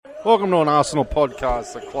Welcome to an Arsenal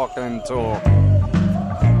podcast, The Clock and Talk.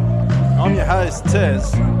 I'm your host,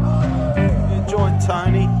 Tez. You join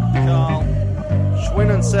Tony, Carl,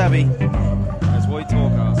 Schwinn and Savvy as we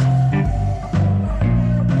talk Arsenal.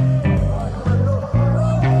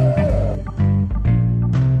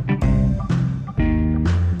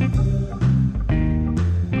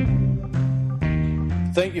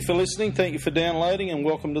 Thank you for listening, thank you for downloading, and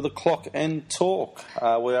welcome to The Clock and Talk.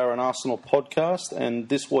 We are an Arsenal podcast, and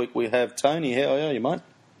this week we have Tony. How are you, mate?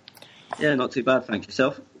 Yeah, not too bad, thank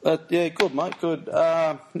yourself. Yeah, good, mate, good.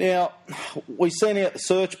 Now, we sent out the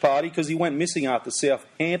search party because he went missing after the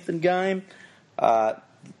Southampton game.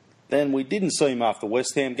 Then we didn't see him after the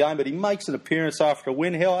West Ham game, but he makes an appearance after a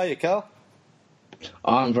win. How are you, Carl?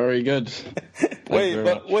 I'm very good.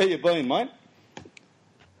 Where you been, mate?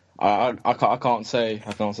 I can't say.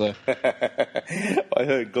 I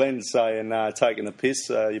heard Glenn saying taking the piss.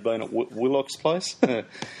 You've been at Willock's place.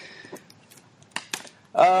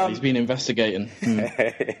 He's been investigating.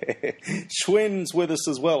 Schwinn's with us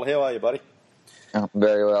as well. How are you, buddy? I'm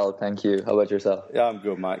very well, thank you. How about yourself? Yeah, I'm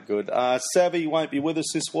good, mate. Good. Savvy won't be with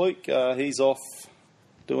us this week. He's off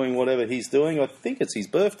doing whatever he's doing. I think it's his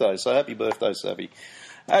birthday, so happy birthday, Savvy.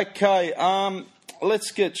 Okay.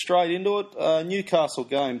 Let's get straight into it. Newcastle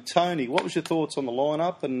game. Tony, what was your thoughts on the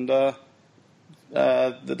lineup and the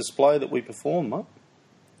display that we performed, mate?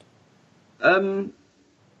 In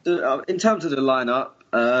terms of the lineup,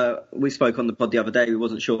 we spoke on the pod the other day. We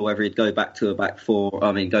wasn't sure whether he'd go back to a back four.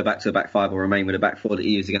 Go back to a back five or remain with a back four that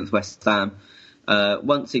he used against West Ham.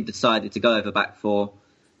 Once he decided to go over back four,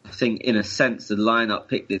 I think in a sense the lineup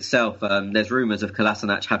picked itself. There's rumours of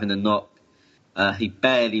Kolasinac having a knock. He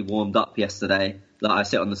barely warmed up yesterday. Like, I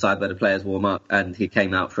sit on the side where the players warm up, and he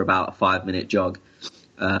came out for about a 5-minute jog,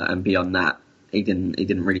 and beyond that, he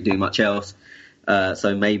didn't really do much else.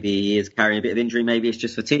 So maybe he is carrying a bit of injury. Maybe it's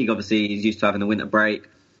just fatigue. Obviously, he's used to having a winter break.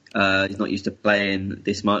 He's not used to playing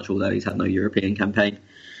this much, although he's had no European campaign.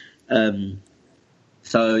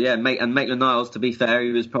 Maitland-Niles, to be fair,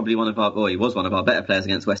 he was probably one of our better players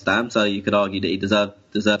against West Ham. So you could argue that he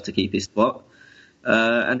deserved to keep his spot.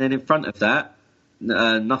 And then in front of that,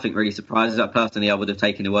 nothing really surprises. Personally, I would have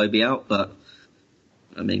taken Iwobi out, but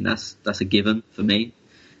I mean that's a given for me.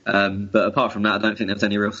 But apart from that, I don't think there was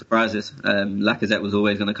any real surprises. Lacazette was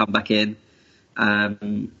always going to come back in,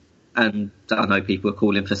 and I know people are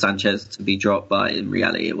calling for Sanchez to be dropped, but in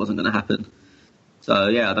reality, it wasn't going to happen. So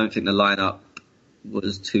yeah, I don't think the lineup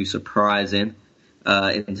was too surprising.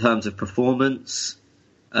 In terms of performance,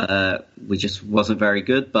 we just wasn't very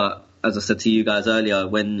good, but as I said to you guys earlier,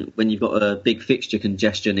 when you've got a big fixture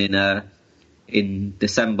congestion in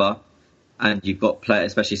December, and you've got players,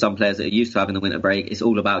 especially some players that are used to having the winter break, it's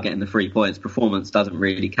all about getting the 3 points. Performance doesn't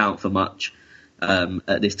really count for much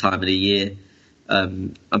at this time of the year.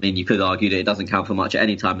 You could argue that it doesn't count for much at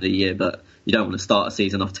any time of the year, but you don't want to start a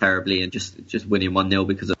season off terribly and just winning 1-0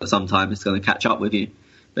 because sometimes it's going to catch up with you.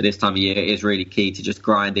 But this time of year, it is really key to just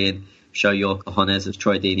grind in, show your cojones, as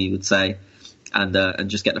Troy Deeney would say, and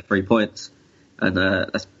just get the 3 points. And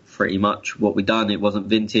that's pretty much what we done. It wasn't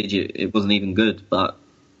vintage. It wasn't even good. But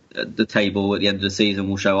the table at the end of the season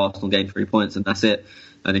will show Arsenal gained 3 points, and that's it.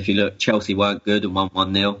 And if you look, Chelsea weren't good and won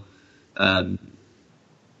 1-0.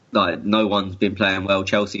 No one's been playing well.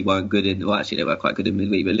 Chelsea weren't good they were quite good in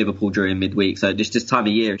midweek, but Liverpool during midweek. So this time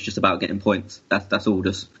of year, it's just about getting points. That's all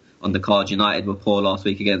just on the cards. United were poor last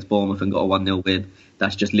week against Bournemouth and got a 1-0 win.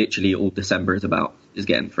 That's just literally all December is about, is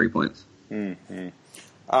getting 3 points. Mm-hmm.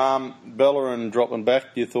 Bellerin dropping back,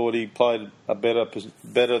 you thought he played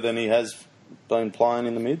better than he has been playing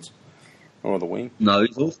in the mids or the wing? No,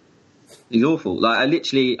 he's awful.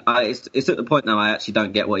 It's at the point now I actually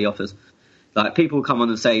don't get what he offers. Like, people come on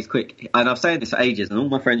and say he's quick, and I've said this for ages, and all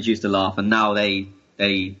my friends used to laugh, and now they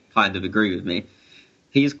kind of agree with me.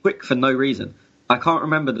 He's quick for no reason. I can't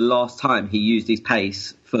remember the last time he used his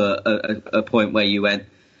pace for a point where you went,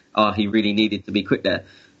 oh, he really needed to be quick there.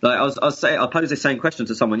 Like, I posed the same question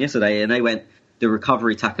to someone yesterday, and they went, the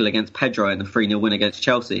recovery tackle against Pedro in the 3-0 win against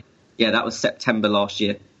Chelsea. Yeah, that was September last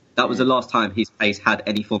year. That was the last time his pace had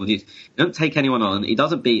any form of use. He doesn't take anyone on. He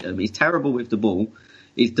doesn't beat them. He's terrible with the ball.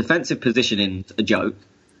 His defensive positioning's a joke.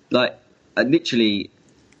 Like, I don't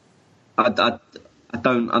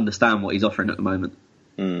understand what he's offering at the moment.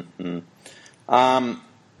 Mm-hmm.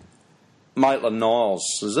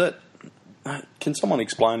 Maitland-Niles, is it? Can someone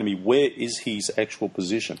explain to me where is his actual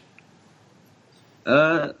position?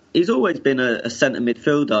 He's always been a centre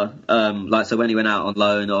midfielder. So when he went out on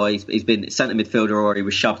loan, or he's been centre midfielder, or he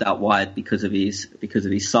was shoved out wide because of his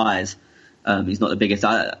size. He's not the biggest.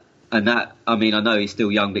 I know he's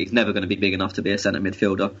still young, but he's never going to be big enough to be a centre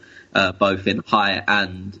midfielder, both in height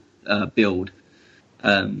and build.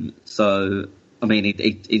 So, I mean,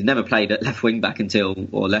 he's never played at left wing back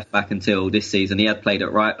or left back until this season. He had played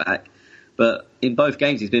at right back, but in both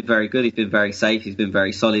games he's been very good. He's been very safe. He's been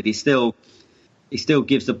very solid. He still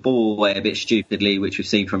gives the ball away a bit stupidly, which we've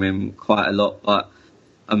seen from him quite a lot. But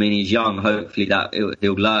I mean, he's young. Hopefully that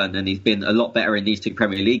he'll learn, and he's been a lot better in these 2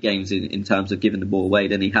 Premier League games in terms of giving the ball away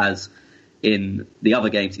than he has in the other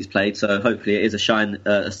games he's played. So hopefully it is a sign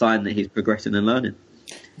that he's progressing and learning.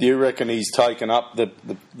 Do you reckon he's taken up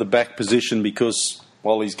the back position because,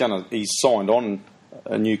 well, he's signed on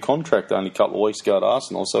a new contract only a couple of weeks ago at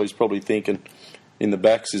Arsenal, so he's probably thinking in the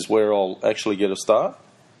backs is where I'll actually get a start?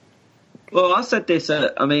 Well, I said this. I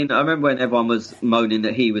remember when everyone was moaning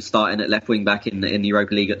that he was starting at left wing back in the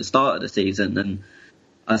Europa League at the start of the season, and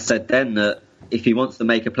I said then that if he wants to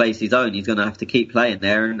make a place his own, he's going to have to keep playing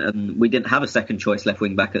there. And we didn't have a second choice left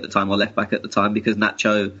wing back at the time, or left back at the time, because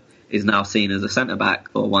Nacho is now seen as a centre back,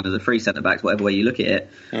 or one of the 3 centre backs, whatever way you look at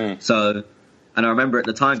it. So, and I remember at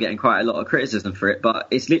the time getting quite a lot of criticism for it, but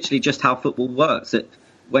it's literally just how football works.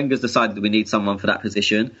 Wenger's decided that we need someone for that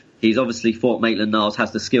position. He's obviously thought Maitland-Niles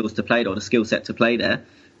has the skills to play, or the skill set to play there.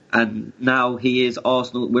 And now he is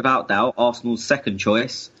Arsenal, without doubt, Arsenal's second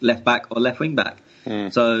choice, left back or left wing back.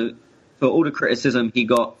 So for all the criticism he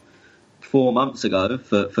got 4 months ago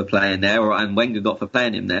for playing there, and Wenger got for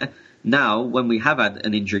playing him there, now when we have had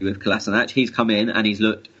an injury with Kolasinac, he's come in and he's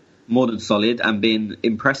looked more than solid and been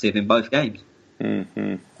impressive in both games. Who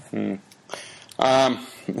was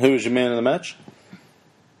your man of the match?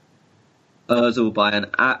 Ozil by an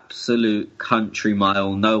absolute country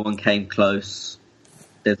mile. No one came close.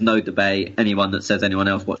 There's no debate. Anyone that says anyone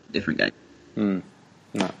else watched a different game.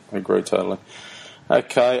 No, I agree totally.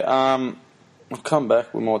 Okay, I'll come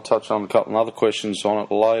back. We might touch on a couple of other questions on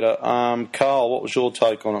it later. Carl, what was your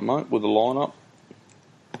take on it, mate, with the lineup?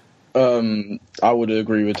 I would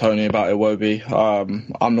agree with Tony about Iwobi.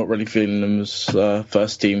 I'm not really feeling him as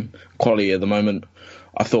first team quality at the moment.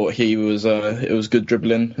 I thought it was good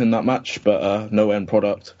dribbling in that match, but no end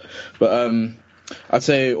product. But I'd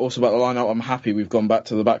say also about the lineup, I'm happy we've gone back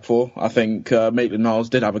to the back 4. I think Maitland-Niles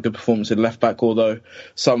did have a good performance in left back, although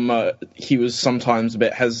he was sometimes a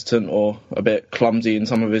bit hesitant or a bit clumsy in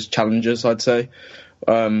some of his challenges, I'd say,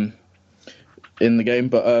 in the game.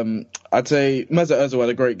 But I'd say Mesut Ozil had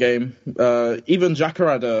a great game. Even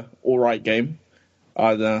Xhaka had a all right game.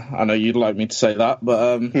 I know you'd like me to say that,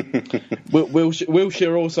 but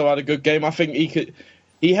Wilshere also had a good game. I think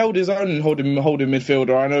he held his own and holding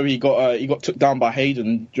midfielder. I know he got took down by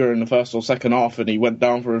Hayden during the first or second half, and he went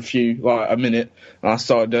down for a minute, and I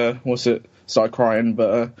started crying,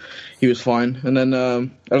 but he was fine. And then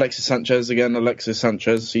Alexis Sanchez,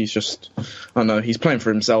 he's playing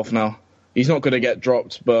for himself now. He's not going to get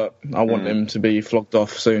dropped, but I want him to be flogged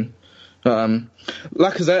off soon.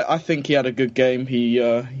 Lacazette, I think he had a good game. He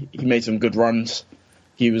made some good runs.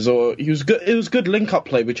 He was good. It was good link-up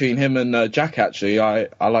play between him and Jack. Actually, I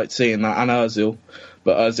liked seeing that, and Ozil.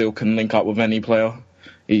 But Ozil can link up with any player.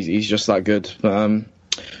 He's just that good.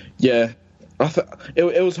 Yeah,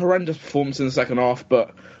 it was a horrendous performance in the second half.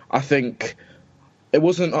 But I think it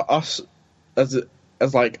wasn't us as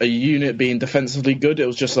like a unit being defensively good. It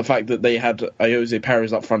was just the fact that they had Jose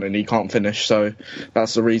Perez up front and he can't finish. So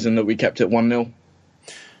that's the reason that we kept it 1-0.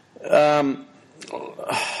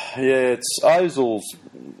 Yeah, it's Ozil's.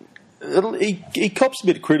 He cops a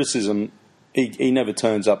bit of criticism. He never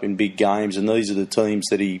turns up in big games, and these are the teams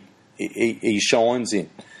that he shines in.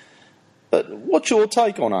 But what's your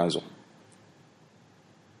take on Ozil?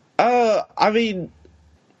 I mean,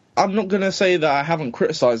 I'm not going to say that I haven't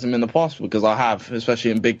criticised him in the past, because I have,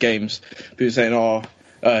 especially in big games. People saying,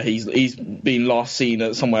 he's been last seen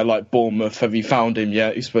at somewhere like Bournemouth. Have you found him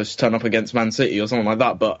yet? He's supposed to turn up against Man City or something like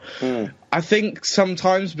that. But I think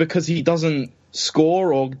sometimes because he doesn't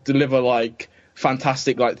score or deliver like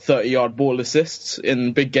fantastic 30-yard ball assists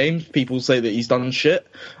in big games, people say that he's done shit,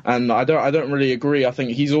 and I don't really agree. I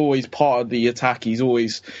think he's always part of the attack. He's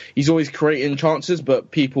always creating chances, but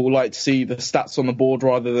people like to see the stats on the board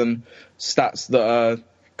rather than stats that are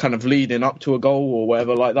kind of leading up to a goal or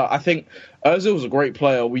whatever like that. I think Ozil's a great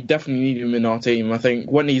player. We definitely need him in our team. I think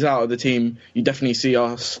when he's out of the team, you definitely see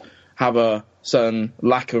us have a certain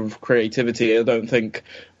lack of creativity. I don't think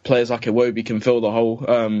players like Iwobi can fill the hole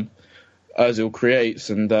Ozil creates,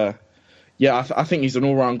 and I think he's an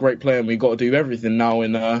all-round great player, and we've got to do everything now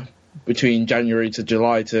in between January to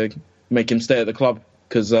July to make him stay at the club,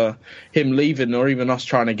 because him leaving or even us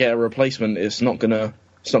trying to get a replacement, it's not gonna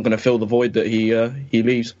fill the void that he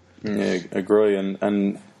leaves. Yeah, agree,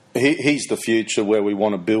 and he's the future where we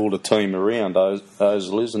want to build a team around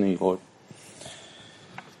Ozil, isn't he?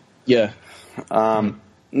 Yeah.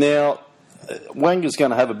 Now, Wenger's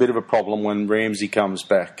going to have a bit of a problem when Ramsey comes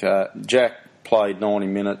back. Jack played 90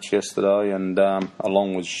 minutes yesterday, and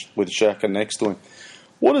along with Xhaka next to him.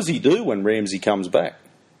 What does he do when Ramsey comes back?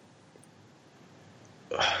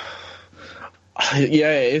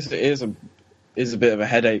 Yeah, it is a bit of a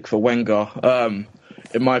headache for Wenger.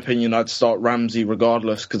 In my opinion, I'd start Ramsey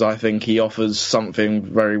regardless because I think he offers something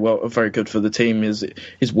very good for the team.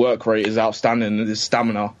 His work rate is outstanding, and his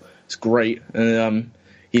stamina is great, and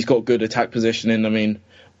he's got good attack positioning. I mean,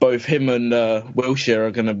 both him and Wilshere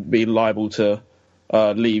are going to be liable to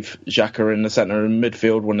leave Xhaka in the centre and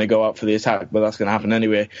midfield when they go out for the attack, but that's going to happen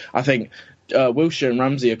anyway. I think Wilshere and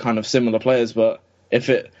Ramsey are kind of similar players, but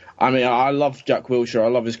I love Jack Wilshere. I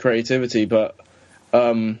love his creativity, but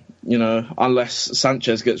unless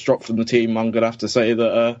Sanchez gets dropped from the team, I'm going to have to say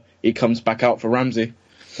that he comes back out for Ramsey.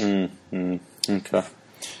 Okay.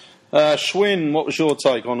 Schwinn, what was your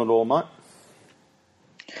take on it all, mate?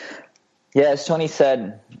 Yeah, as Tony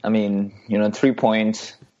said, 3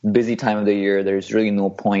 points, busy time of the year. There's really no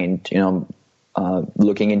point,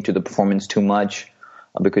 looking into the performance too much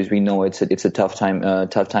because we know it's a tough time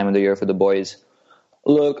of the year for the boys.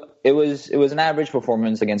 Look, it was an average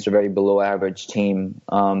performance against a very below average team.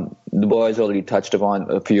 The boys already touched upon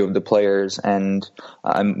a few of the players, and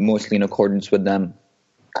I'm mostly in accordance with them.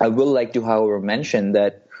 I will like to, however, mention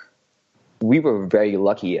that we were very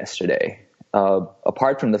lucky yesterday.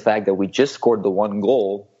 Apart from the fact that we just scored the one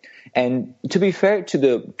goal, and to be fair to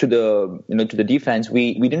the defense,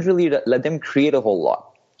 we didn't really let them create a whole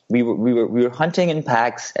lot. We were hunting in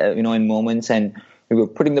packs, in moments, and we were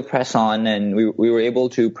putting the press on, and we were able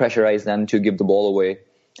to pressurize them to give the ball away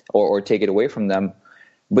or take it away from them.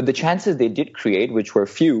 But the chances they did create, which were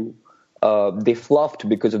few, they fluffed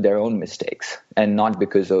because of their own mistakes and not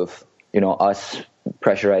because of us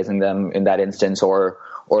pressurizing them in that instance or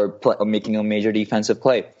making a major defensive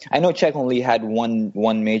play. I know Czech only had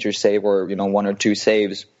one major save or one or two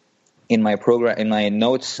saves. In my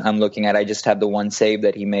notes I'm looking at, I just have the one save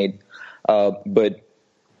that he made. But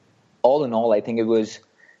all in all, I think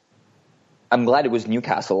I'm glad it was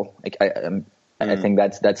Newcastle. I think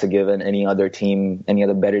that's a given. Any other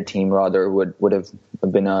better team rather would have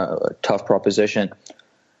been a tough proposition.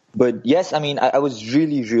 But yes, I was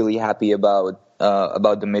really, really happy about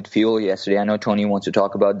the midfield yesterday. I know Tony wants to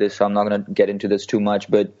talk about this, so I'm not going to get into this too much.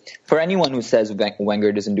 But for anyone who says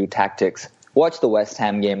Wenger doesn't do tactics, watch the West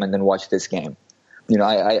Ham game and then watch this game.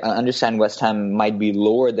 I understand West Ham might be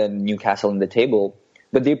lower than Newcastle in the table,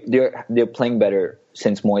 but they're playing better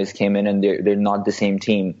since Moyes came in, and they're not the same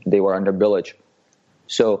team they were under Bilic.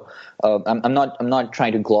 So I'm not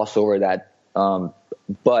trying to gloss over that,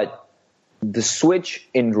 but the switch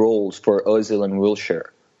in roles for Ozil and Wilshere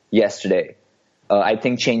yesterday, I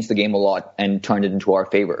think changed the game a lot and turned it into our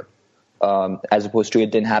favor, as opposed to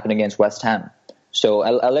it didn't happen against West Ham. So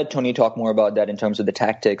I'll let Tony talk more about that in terms of the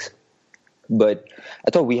tactics. But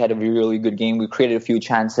I thought we had a really good game. We created a few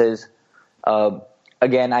chances.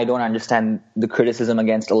 Again, I don't understand the criticism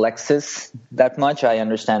against Alexis that much. I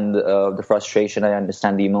understand the frustration. I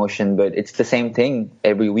understand the emotion. But it's the same thing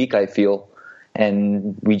every week, I feel.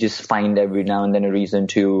 And we just find every now and then a reason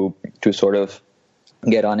to sort of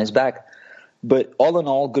get on his back. But all in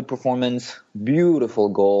all, good performance, beautiful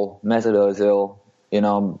goal. Mesut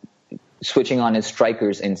Ozil, switching on his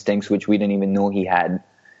striker's instincts, which we didn't even know he had,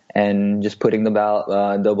 and just putting the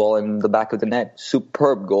ball in the back of the net.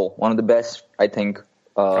 Superb goal. One of the best, I think,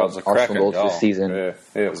 Arsenal goals this season. Yeah,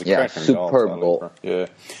 it was a cracking superb goal. Yeah.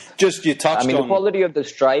 Just you touched on... the quality of the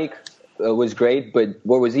strike was great, but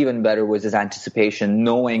what was even better was his anticipation,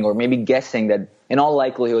 knowing or maybe guessing that in all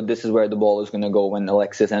likelihood this is where the ball is going to go when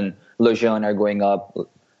Alexis and Lejeune are going up.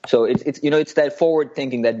 So it's that forward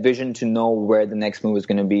thinking, that vision to know where the next move is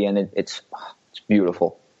going to be, and it's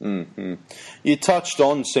beautiful. Mm-hmm. You touched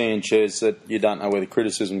on Sanchez, that you don't know where the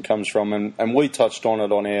criticism comes from, and we touched on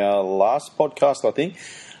it on our last podcast, I think.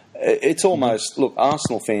 It's almost, look,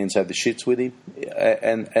 Arsenal fans have the shits with him,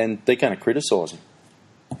 and they're going to criticise him.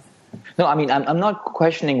 No, I'm not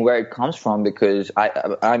questioning where it comes from, because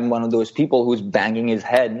I'm one of those people who's banging his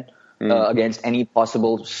head against any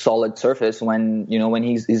possible solid surface when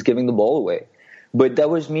he's giving the ball away. But that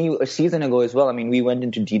was me a season ago as well. We went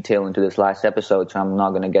into detail into this last episode, so I'm not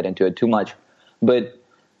going to get into it too much. But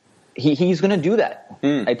he's going to do that.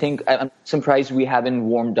 I think I'm surprised we haven't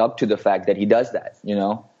warmed up to the fact that he does that,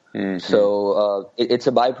 Mm-hmm. So it's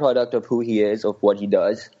a byproduct of who he is, of what he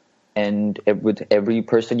does. And with every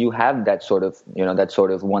person you have that sort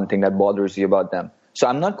of one thing that bothers you about them. So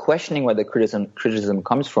I'm not questioning where the criticism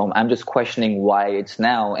comes from. I'm just questioning why it's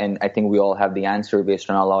now. And I think we all have the answer based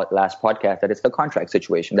on our last podcast, that it's the contract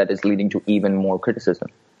situation that is leading to even more criticism.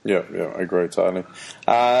 Yeah, I agree totally.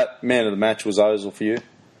 Man of the match was Ozil for you.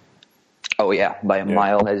 Oh yeah, by a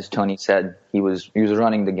mile, as Tony said, he was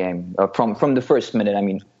running the game from the first minute. I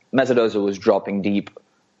mean, Mesut Ozil was dropping deep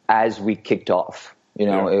as we kicked off. You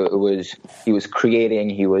know, he was creating,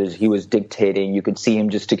 he was dictating. You could see him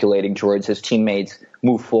gesticulating towards his teammates,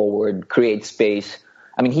 move forward, create space.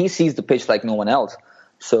 I mean, he sees the pitch like no one else.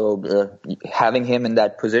 So having him in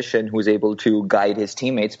that position, who's able to guide his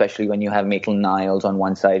teammates, especially when you have Maitland-Niles on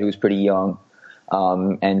one side, who's pretty young,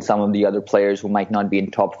 and some of the other players who might not be in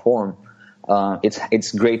top form.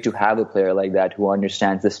 It's great to have a player like that who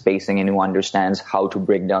understands the spacing and who understands how to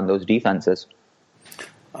break down those defenses.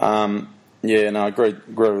 Yeah, no, I agree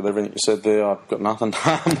with everything you said there. I've got nothing.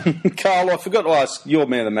 Carl, I forgot to ask your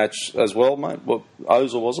man of the match as well, mate. What,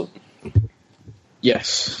 Ozil, was it?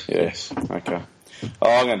 Yes. Yes. Okay.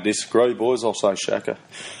 Oh, I'm going to disagree, boys. I'll say Xhaka.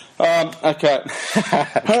 Okay.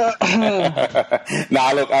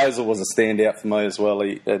 No, look, Ozil was a standout for me as well.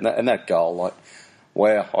 And that goal, like,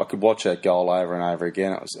 wow, I could watch that goal over and over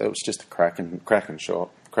again. It was just a cracking shot,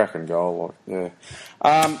 cracking goal. Like,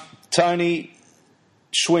 yeah. Tony,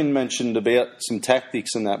 Schwinn mentioned about some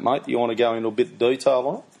tactics and that, mate. Do you want to go into a bit of detail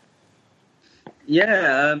on it?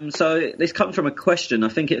 Yeah, so this comes from a question. I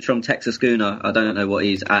think it's from Texas Gooner. I don't know what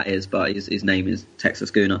his @ is, but his name is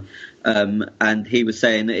Texas Gooner. And he was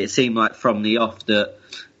saying that it seemed like from the off that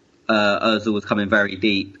Ozil was coming very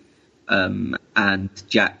deep, and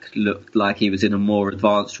Jack looked like he was in a more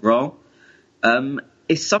advanced role.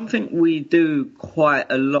 It's something we do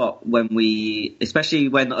quite a lot especially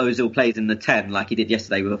when Ozil plays in the 10, like he did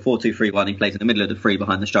yesterday with a 4-2-3-1. He plays in the middle of the 3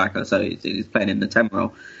 behind the striker, so he's playing in the 10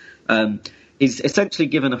 role. He's essentially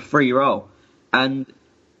given a free role. And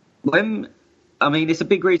it's a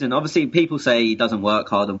big reason. Obviously, people say he doesn't work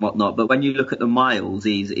hard and whatnot, but when you look at the miles,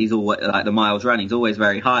 he's always, like the miles running, he's always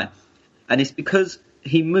very high. And it's because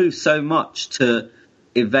he moves so much to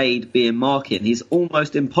evade being marking. He's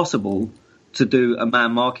almost impossible to do a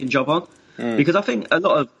man marking job on. Because I think a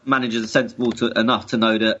lot of managers are sensible enough to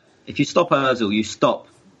know that if you stop Ozil, you stop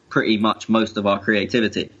pretty much most of our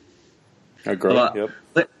creativity. I agree,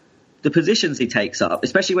 But the positions he takes up,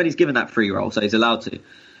 especially when he's given that free role, so he's allowed to,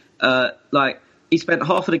 he spent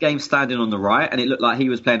half of the game standing on the right, and it looked like he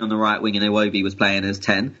was playing on the right wing and Iwobi was playing as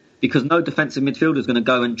 10, because no defensive midfielder is going to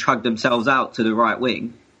go and trug themselves out to the right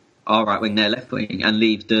wing, our right wing, their left wing, and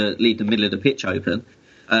leave the middle of the pitch open.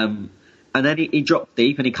 And then he drops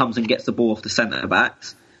deep and he comes and gets the ball off the centre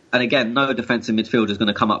backs. And again, no defensive midfielder is going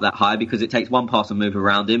to come up that high because it takes one pass and move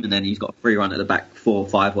around him, and then he's got a free run at the back, 4 or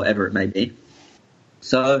 5, whatever it may be.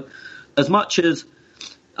 So, as much as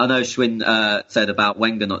I know Schwinn said about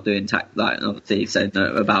Wenger not doing obviously he said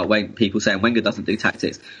about people saying Wenger doesn't do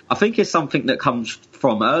tactics, I think it's something that comes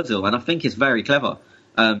from Ozil, and I think it's very clever.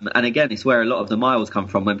 And again, it's where a lot of the miles come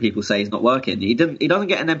from when people say he's not working. He doesn't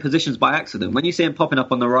get in them positions by accident. When you see him popping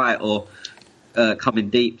up on the right or coming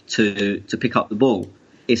deep to pick up the ball,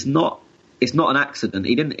 it's not an accident.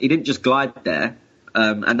 He didn't just glide there.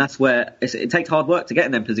 And that's where it takes hard work to get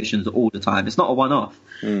in them positions all the time. It's not a one-off.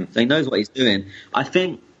 So he knows what he's doing. I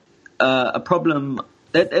think a problem.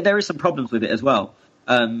 There is some problems with it as well.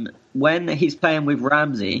 When he's playing with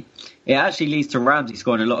Ramsey, it actually leads to Ramsey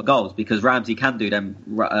scoring a lot of goals because Ramsey can do them,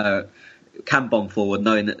 can bomb forward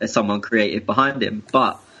knowing that there's someone creative behind him.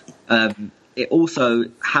 But it also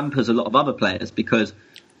hampers a lot of other players because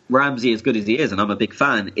Ramsey, as good as he is, and I'm a big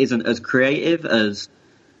fan, isn't as creative as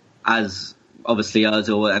obviously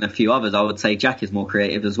Ozil and a few others. I would say Jack is more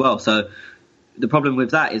creative as well. So the problem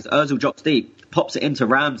with that is Ozil drops deep, pops it into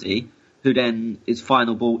Ramsey, who then his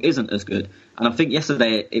final ball isn't as good. And I think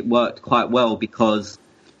yesterday it worked quite well because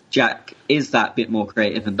Jack is that bit more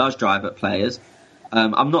creative and does drive at players.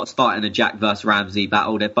 I'm not starting a Jack versus Ramsey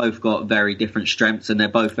battle. They've both got very different strengths and they're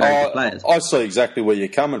both very good players. I see exactly where you're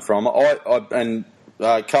coming from.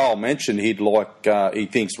 Carl mentioned he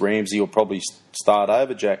thinks Ramsey will probably start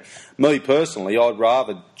over Jack. Me personally, I'd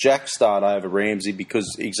rather Jack start over Ramsey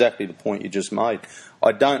because exactly the point you just made.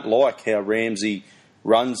 I don't like how Ramsey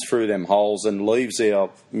runs through them holes and leaves our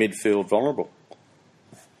midfield vulnerable.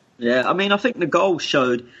 Yeah, I think the goal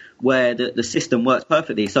showed where the system works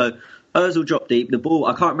perfectly. So Ozil dropped deep, the ball,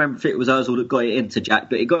 I can't remember if it was Ozil that got it into Jack,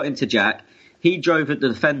 but it got into Jack. He drove at the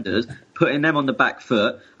defenders, putting them on the back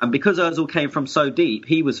foot, and because Ozil came from so deep,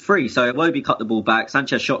 he was free. So Iwobi cut the ball back,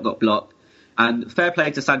 Sanchez's shot got blocked, and fair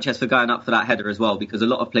play to Sanchez for going up for that header as well, because a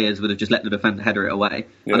lot of players would have just let the defender header it away.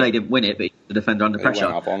 Yeah. I know he didn't win it, but the defender under pressure.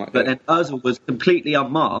 Went up on it, but then Ozil was completely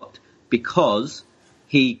unmarked because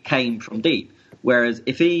he came from deep. Whereas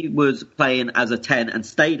if he was playing as a 10 and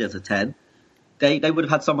stayed as a 10, they would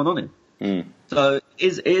have had someone on him. So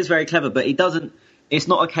it is very clever, but he doesn't. It's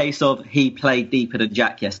not a case of he played deeper than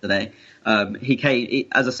Jack yesterday.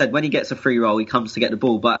 As I said, when he gets a free roll, he comes to get the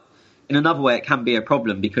ball. But in another way, it can be a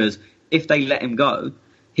problem because if they let him go,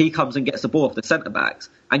 he comes and gets the ball off the centre backs,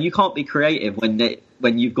 and you can't be creative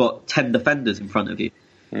when you've got 10 defenders in front of you.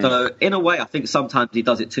 So in a way, I think sometimes he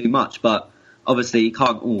does it too much, but obviously it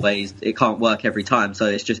can't work every time. So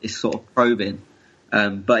it's sort of probing.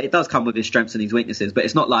 But it does come with his strengths and his weaknesses. But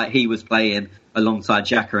it's not like he was playing alongside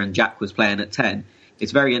Xhaka and Jack was playing at 10.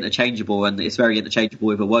 It's very interchangeable, and it's very interchangeable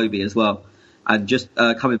with Iwobi as well. And just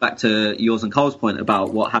coming back to yours and Cole's point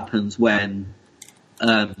about what happens when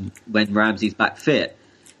Ramsey's back fit,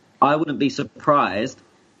 I wouldn't be surprised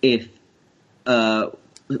if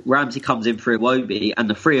Ramsey comes in for Iwobi and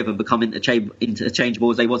the three of them become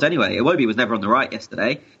interchangeable as they was anyway. Iwobi was never on the right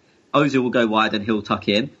yesterday. Ozil will go wide and he'll tuck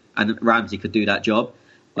in, and Ramsey could do that job.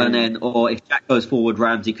 And then, or if Jack goes forward,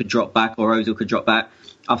 Ramsey could drop back or Ozil could drop back.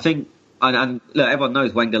 I think, and look, everyone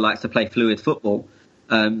knows Wenger likes to play fluid football.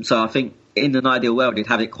 So I think in an ideal world, he'd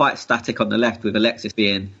have it quite static on the left with Alexis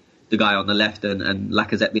being the guy on the left and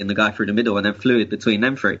Lacazette being the guy through the middle, and then fluid between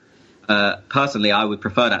them three. Personally, I would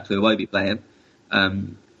prefer that to Iwobi playing,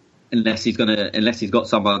 unless he's got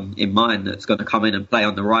someone in mind that's going to come in and play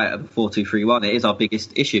on the right of a 4-2-3-1. It is our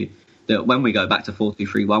biggest issue that when we go back to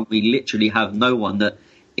 4-2-3-1, we literally have no one that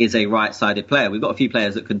is a right-sided player. We've got a few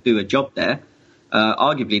players that can do a job there.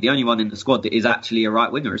 Arguably, the only one in the squad that is actually a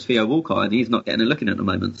right winger is Theo Walcott, and he's not getting a look in at the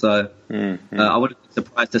moment. So I wouldn't be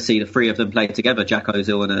surprised to see the three of them play together, Jack,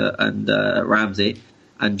 Ozil and Ramsey,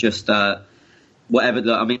 and just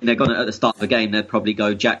whatever. I mean, they're going to, at the start of the game, they'd probably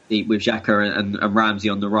go Jack deep with Xhaka and Ramsey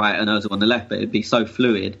on the right and Ozil on the left, but it'd be so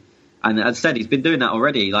fluid. And as I said, he's been doing that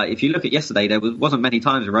already. Like, if you look at yesterday, there wasn't many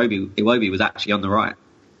times Iwobi was actually on the right.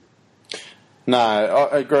 No,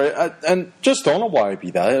 I agree. And just on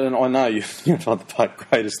Iwobi, though, and I know you're not the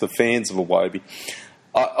greatest of fans of Iwobi,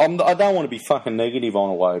 I don't want to be fucking negative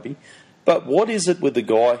on Iwobi, but what is it with the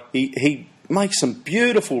guy? He makes some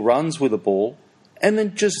beautiful runs with the ball and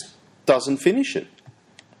then just doesn't finish it.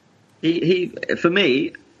 For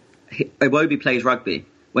me, Iwobi plays rugby.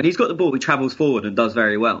 When he's got the ball, he travels forward and does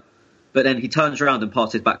very well. But then he turns around and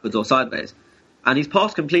passes backwards or sideways. And his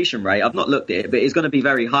pass completion rate, I've not looked at it, but it's going to be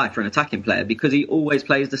very high for an attacking player because he always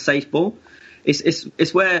plays the safe ball.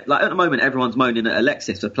 It's where, like, at the moment, everyone's moaning at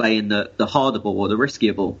Alexis for playing the harder ball or the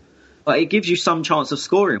riskier ball. But it gives you some chance of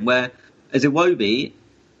scoring, where as Iwobi,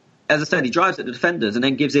 as I said, he drives at the defenders and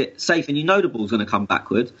then gives it safe, and you know the ball's going to come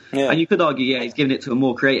backwards. Yeah. And you could argue, he's giving it to a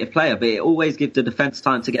more creative player, but it always gives the defence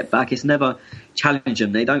time to get back. It's never challenge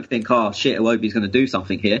them. They don't think, oh, shit, Iwobi's going to do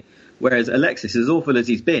something here. Whereas Alexis, as awful as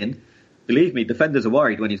he's been, believe me, defenders are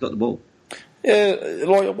worried when he's got the ball. Yeah,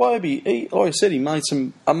 like Iwobi, like I said, he made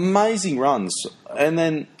some amazing runs, and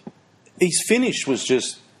then his finish was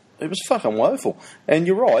just, it was fucking woeful. And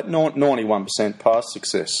you're right, 91% pass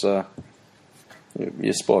success.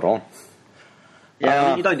 You're spot on. Yeah, I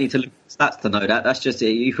mean, you don't need to look at stats to know that. That's just,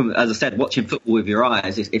 you can, as I said, watching football with your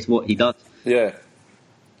eyes, it's what he does. Yeah.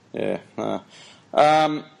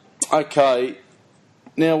 Okay.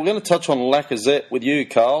 Now we're going to touch on Lacazette with you,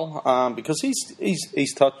 Carl, because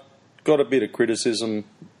he's got a bit of criticism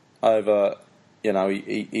over,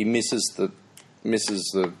 he misses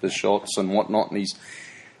the shots and whatnot, and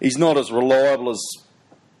he's not as reliable as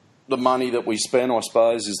the money that we spend, I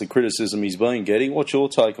suppose, is the criticism he's been getting. What's your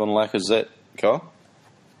take on Lacazette, Carl?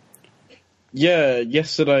 Yeah,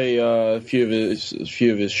 yesterday a few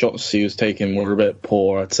of his shots he was taking were a bit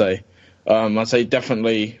poor, I'd say. I'd say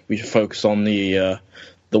definitely we should focus on the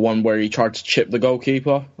one where he tried to chip the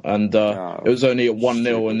goalkeeper, and it was only at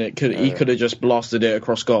 1-0, and he could have just blasted it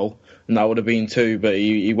across goal, and that would have been 2, but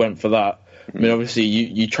he went for that. I mean, obviously,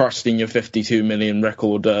 you trust in your 52 million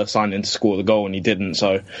record signing to score the goal, and he didn't,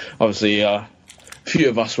 so obviously a few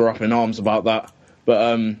of us were up in arms about that.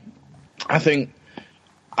 But I think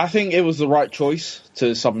it was the right choice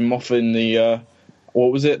to sub him off in the...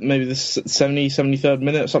 what was it? Maybe the 73rd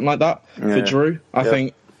minute or something like that for Giroud. I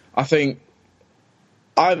think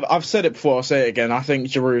I've said it before. I'll say it again. I think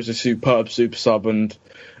Giroud is a superb super sub, and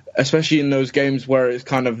especially in those games where it's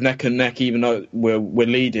kind of neck and neck, even though we're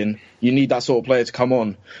leading, you need that sort of player to come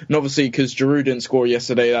on. And obviously, because Giroud didn't score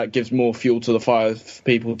yesterday, that gives more fuel to the fire for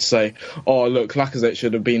people to say, "Oh, look, Lacazette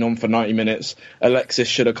should have been on for 90 minutes. Alexis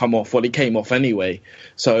should have come off." Well, he came off anyway.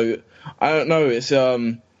 So I don't know. It's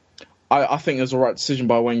I think it was the right decision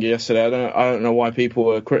by Wenger yesterday. I don't know why people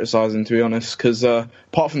were criticising, to be honest, because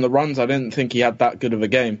apart from the runs, I didn't think he had that good of a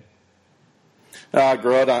game. I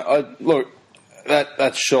agree. Look,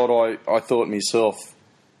 that shot, I thought myself,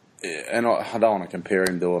 and I don't want to compare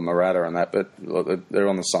him to a Murata and that, but they're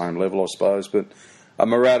on the same level, I suppose. But a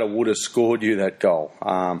Murata would have scored you that goal.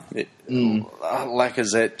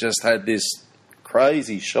 Lacazette just had this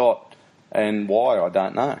crazy shot, and why, I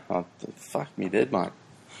don't know. Fuck me dead, mate.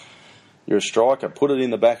 You're a striker. Put it in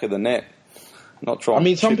the back of the net. Not trying. I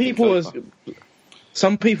mean, to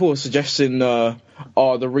some people are suggesting, the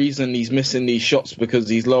reason he's missing these shots because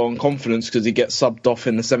he's low on confidence because he gets subbed off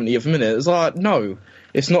in the 70th minute. It's like, no,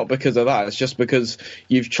 it's not because of that. It's just because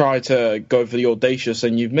you've tried to go for the audacious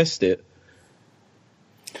and you've missed it.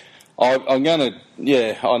 I'm going to,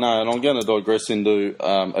 I know, and I'm going to digress into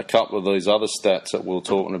a couple of these other stats that we're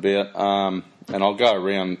talking about, and I'll go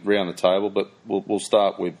around the table, but we'll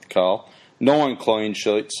start with Carl. 9 clean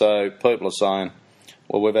sheets, so people are saying,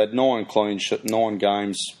 well, we've had 9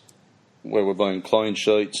 games where we've been clean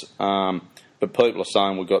sheets, but people are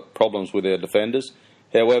saying we've got problems with our defenders.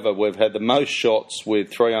 However, we've had the most shots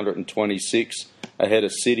with 326 ahead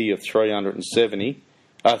of City of 307,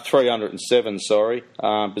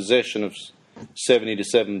 possession of 70 to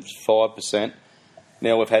 75%.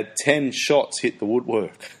 Now we've had 10 shots hit the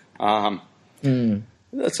woodwork.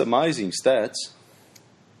 That's amazing stats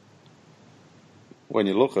when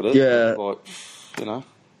you look at it. Yeah.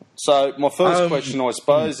 So my first question, I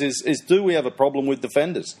suppose, is do we have a problem with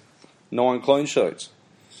defenders? 9 clean sheets.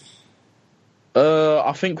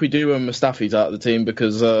 I think we do when Mustafi's out of the team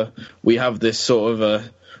because we have this sort of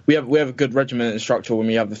we have a good regimented structure when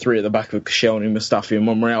we have the 3 at the back of Koscielny, Mustafi, and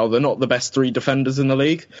Monreal. They're not the best 3 defenders in the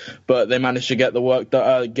league, but they manage to get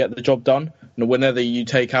the job done. And whenever you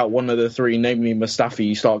take out one of the 3, namely Mustafi,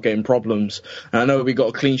 you start getting problems. And I know we got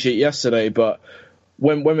a clean sheet yesterday, but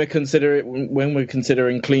when we're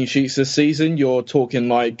considering clean sheets this season, you're talking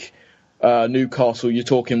like Newcastle, you're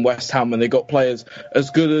talking West Ham, and they got players as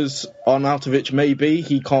good as Arnautovic may be.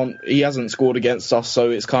 He hasn't scored against us, so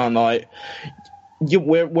it's kind of like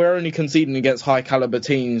we're only conceding against high caliber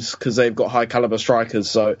teams because they've got high caliber strikers.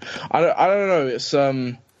 So I don't know. It's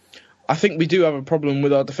I think we do have a problem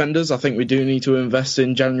with our defenders. I think we do need to invest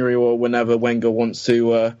in January or whenever Wenger wants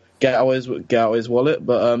to get out his wallet.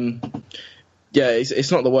 But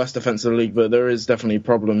it's not the worst defence of the league, but there is definitely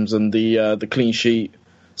problems, and the clean sheet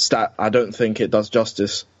stat, I don't think it does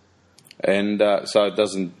justice. And so it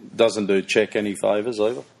doesn't do Czech any favours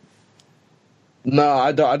either? No,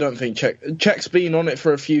 I don't think Czech's been on it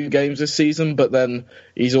for a few games this season, but then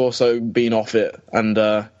he's also been off it. And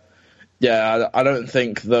I don't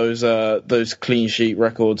think those clean sheet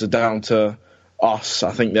records are down to us.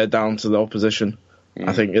 I think they're down to the opposition.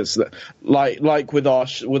 I think it's like with our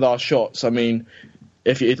shots. I mean,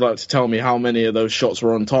 if you'd like to tell me how many of those shots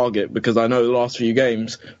were on target, because I know the last few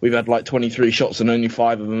games we've had like 23 shots and only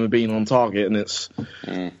 5 of them have been on target, and it's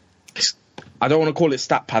I don't want to call it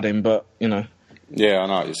stat padding, but Yeah, I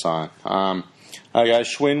know what you're saying. Okay,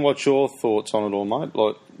 Schwinn, what's your thoughts on it all, mate?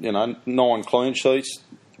 9 clean sheets.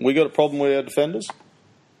 We got a problem with our defenders?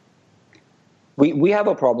 We have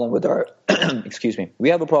a problem with our excuse me. We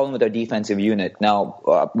have a problem with our defensive unit.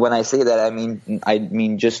 Now, when I say that, I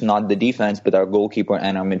mean just not the defense, but our goalkeeper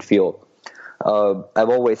and our midfield. I've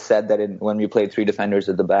always said that when we play 3 defenders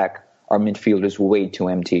at the back, our midfield is way too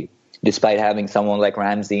empty. Despite having someone like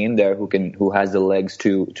Ramsey in there who has the legs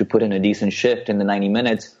to put in a decent shift in the 90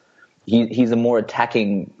 minutes, he's a more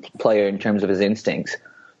attacking player in terms of his instincts.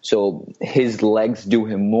 So his legs do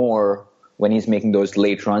him more when he's making those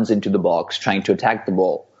late runs into the box, trying to attack the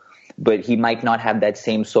ball. But he might not have that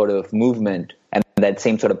same sort of movement and that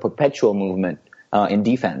same sort of perpetual movement in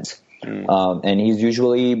defense. And he's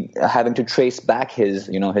usually having to trace back his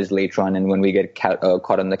late run and when we get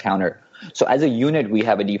caught on the counter. So as a unit, we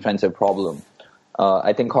have a defensive problem.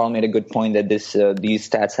 I think Carl made a good point that these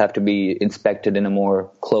stats have to be inspected in a more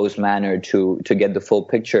closed manner to get the full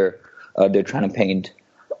picture they're trying to paint.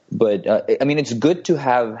 But, it's good to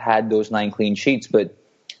have had those 9 clean sheets, but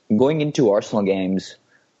going into Arsenal games,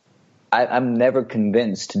 I'm never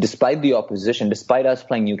convinced, despite the opposition, despite us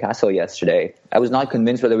playing Newcastle yesterday, I was not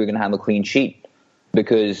convinced whether we were going to have a clean sheet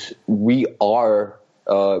because we are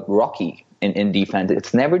rocky in defense.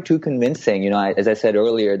 It's never too convincing. As I said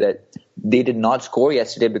earlier, that they did not score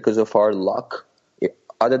yesterday because of our luck.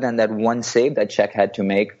 Other than that one save that Czech had to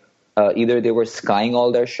make, either they were skying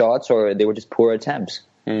all their shots or they were just poor attempts.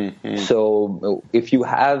 Mm-hmm. So if you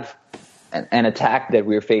have an attack that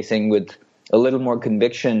we're facing with a little more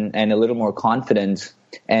conviction and a little more confidence,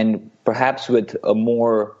 and perhaps with a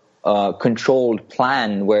more controlled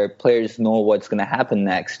plan where players know what's going to happen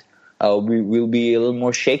next, we'll be a little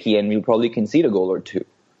more shaky and we'll probably concede a goal or 2.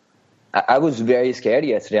 I was very scared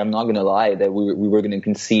yesterday. I'm not going to lie that we were going to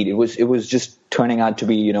concede. It was just turning out to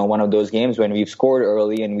be one of those games when we've scored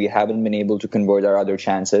early and we haven't been able to convert our other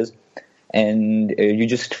chances, and you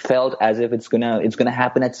just felt as if it's gonna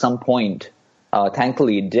happen at some point.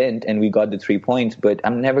 Thankfully, it didn't, and we got the 3 points. But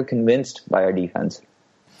I'm never convinced by our defense.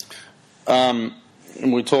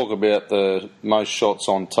 We talk about the most shots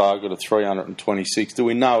on target of 326. Do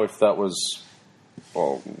we know if that was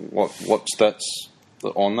what stats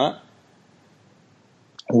on that?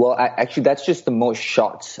 Well, actually, that's just the most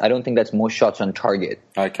shots. I don't think that's most shots on target.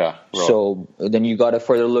 Okay, right. So then you got to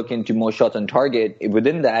further look into most shots on target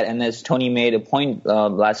within that. And as Tony made a point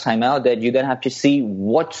last time out, that you then have to see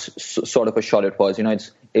what sort of a shot it was.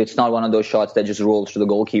 It's not one of those shots that just rolls to the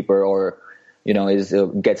goalkeeper or gets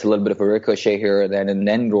a little bit of a ricochet here and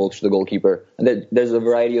then rolls to the goalkeeper. And there's a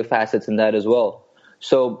variety of facets in that as well.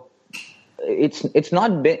 So it's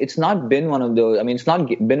not been one of those. I mean, it's not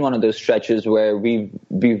been one of those stretches where we've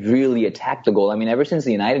really attacked the goal. I mean, ever since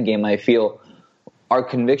the United game, I feel our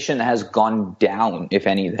conviction has gone down. If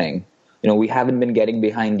anything, we haven't been getting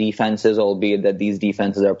behind defenses, albeit that these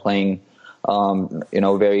defenses are playing,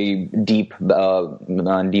 very deep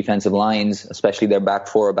defensive lines, especially their back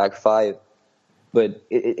four or back five. But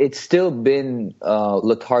it's still been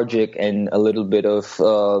lethargic and a little bit of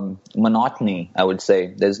monotony, I would say.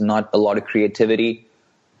 There's not a lot of creativity.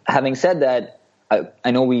 Having said that,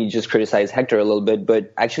 I know we just criticized Hector a little bit,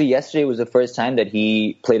 but actually yesterday was the first time that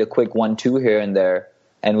he played a quick 1-2 here and there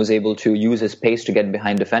and was able to use his pace to get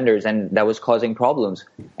behind defenders, and that was causing problems.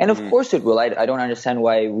 And of course it will. I don't understand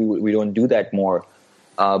why we don't do that more.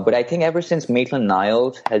 But I think ever since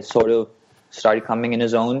Maitland-Niles has sort of started coming in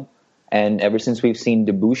his own, and ever since we've seen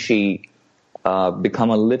Debuchy become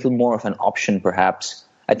a little more of an option, perhaps,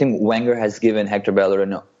 I think Wenger has given Hector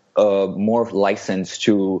Bellerin more of license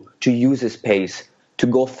to use his pace, to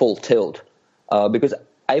go full tilt. Because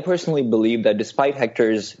I personally believe that despite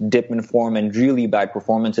Hector's dip in form and really bad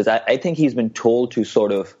performances, I think he's been told to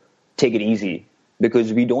sort of take it easy,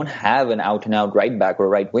 because we don't have an out-and-out right back or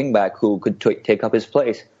right wing back who could take up his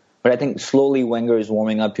place. But I think slowly Wenger is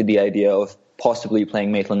warming up to the idea of possibly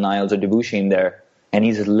playing Maitland-Niles or Debuchy in there, and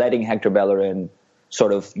he's letting Hector Bellerin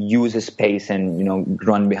sort of use his pace and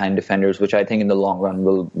run behind defenders, which I think in the long run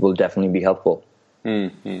will definitely be helpful.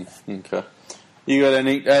 Okay. You got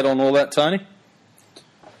any add on all that, Tony?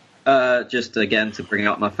 Just again to bring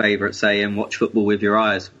up my favourite saying: "Watch football with your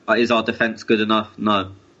eyes." Is our defence good enough?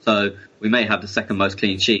 No. So we may have the second most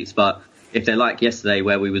clean sheets, but if they're like yesterday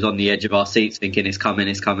where we was on the edge of our seats thinking it's coming,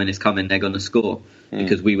 they're going to score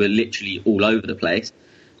because we were literally all over the place,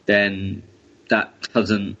 then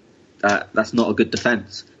that's not a good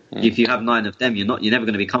defence. If you have 9 of them, you're never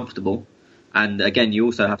going to be comfortable. And again, you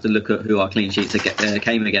also have to look at who our clean sheets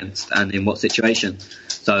came against and in what situation.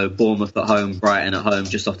 So Bournemouth at home, Brighton at home,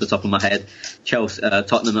 just off the top of my head, Chelsea,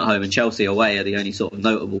 Tottenham at home and Chelsea away are the only sort of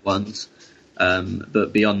notable ones.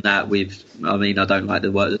 But beyond that, I don't like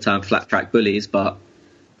the term flat track bullies, but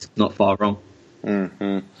it's not far wrong.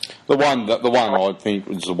 Mm-hmm. The one I think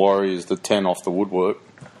was the worry is the 10 off the woodwork.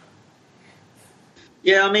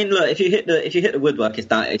 Yeah, I mean, look, if you hit the woodwork,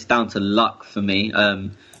 it's down to luck for me.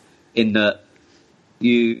 In that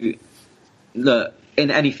you look in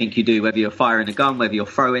anything you do, whether you're firing a gun, whether you're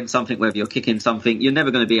throwing something, whether you're kicking something, you're never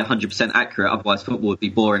going to be 100% accurate. Otherwise, football would be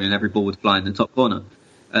boring and every ball would fly in the top corner.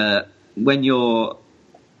 If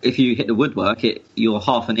you hit the woodwork, you're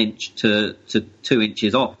half an inch to 2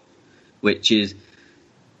 inches off, which is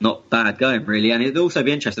not bad going, really. And it'd also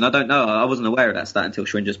be interesting. I don't know. I wasn't aware of that stat until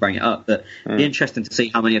Schwinn just brought it up. But it'd be interesting to see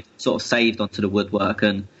how many have sort of saved onto the woodwork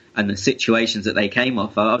and the situations that they came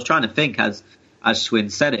off. I was trying to think as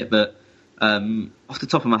Schwinn said it, but off the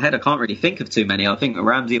top of my head, I can't really think of too many. I think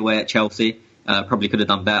Ramsey away at Chelsea probably could have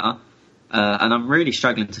done better. And I'm really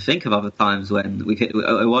struggling to think of other times when we hit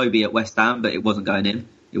Iwobi at West Ham, but it wasn't going in.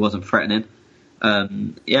 It wasn't threatening.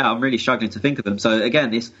 I'm really struggling to think of them. So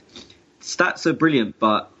again, stats are brilliant,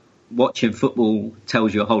 but watching football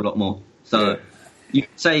tells you a whole lot more. So you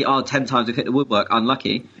can say, 10 times we've hit the woodwork,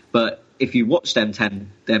 unlucky. But if you watch them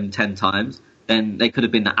 10 times, then they could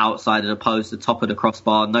have been the outside of the post, the top of the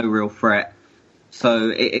crossbar, no real threat. So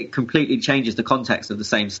it completely changes the context of the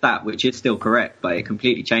same stat, which is still correct, but it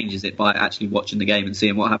completely changes it by actually watching the game and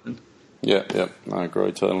seeing what happened. Yeah, I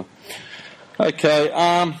agree totally. Okay,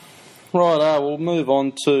 right, we'll move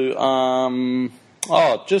on to... I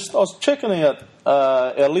was checking out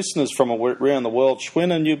our listeners from around the world,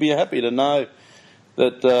 Schwinn, and you'd be happy to know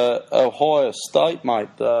that Ohio State, mate,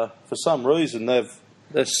 for some reason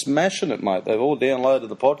they're smashing it, mate. They've all downloaded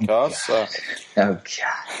the podcast. So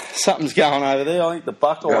something's going over there. I think the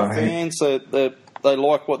Buckeye fans, they're they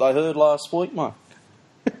like what they heard last week, mate?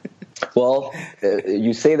 Well,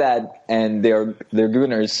 you say that, and they're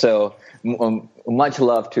Gooners, so much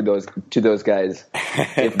love to those guys.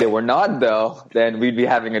 If they were not, though, then we'd be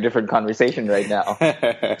having a different conversation right now.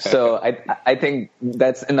 So I think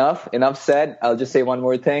that's enough. Enough said. I'll just say one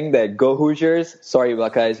more thing: that go Hoosiers. Sorry,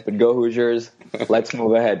 Buckeyes, but go Hoosiers. Let's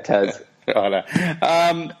move ahead, Tez. I know.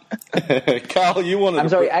 Carl, you wanted. I'm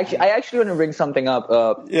sorry. I actually want to bring something up.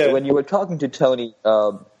 When you were talking to Tony,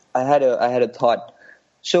 I had a thought.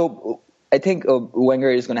 So I think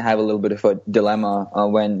Wenger is going to have a little bit of a dilemma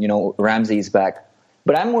when Ramsey's back.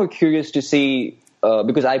 But I'm more curious to see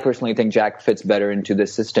because I personally think Jack fits better into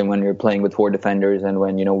this system when you're playing with 4 defenders and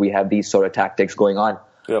when we have these sort of tactics going on.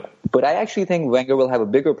 Yep. But I actually think Wenger will have a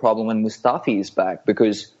bigger problem when Mustafi is back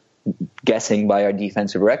because, guessing by our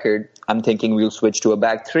defensive record, I'm thinking we'll switch to a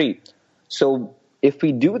back 3. So if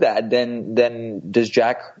we do that, then does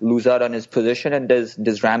Jack lose out on his position, and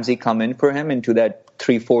does Ramsey come in for him into that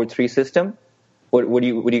 3-4-3 system? What do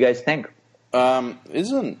you guys think?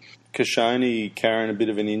 Isn't Koscielny carrying a bit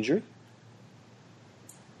of an injury?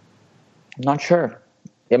 I'm not sure.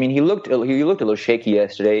 I mean, he looked a little shaky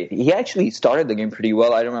yesterday. He actually started the game pretty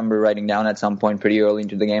well. I remember writing down at some point pretty early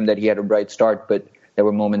into the game that he had a bright start, but there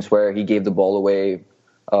were moments where he gave the ball away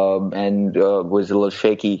and was a little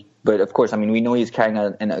shaky. But, of course, I mean, we know he's carrying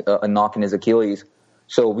a knock in his Achilles.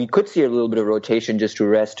 So we could see a little bit of rotation just to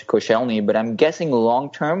rest Koscielny. But I'm guessing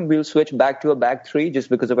long-term we'll switch back to a back 3 just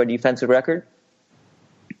because of our defensive record.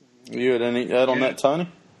 You had any add on that, Tony?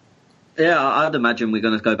 Yeah, I'd imagine we're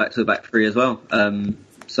going to go back to a back 3 as well.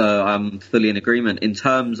 So I'm fully in agreement. In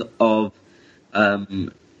terms of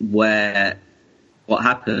what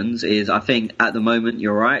happens is, I think at the moment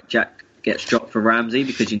you're right, Jack gets dropped for Ramsey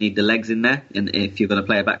because you need the legs in there, and if you're going to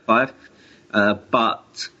play a back 5.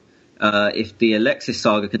 But if the Alexis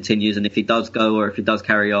saga continues, and if he does go, or if he does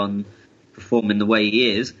carry on performing the way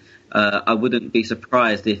he is, I wouldn't be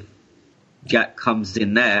surprised if Jack comes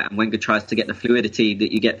in there and Wenger tries to get the fluidity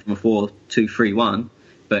that you get from a 4-2-3-1,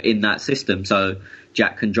 but in that system. So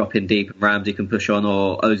Jack can drop in deep and Ramsey can push on,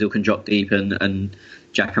 or Ozil can drop deep and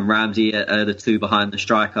Jack and Ramsey are the 2 behind the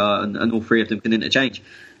striker, and all 3 of them can interchange.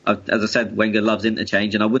 As I said, Wenger loves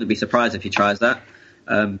interchange, and I wouldn't be surprised if he tries that.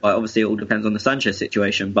 But obviously it all depends on the Sanchez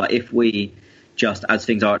situation. But if we just, as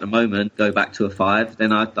things are at the moment, go back to a 5,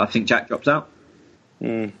 then I think Jack drops out.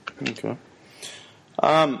 Okay.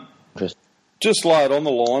 Just lay it on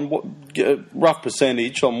the line. What rough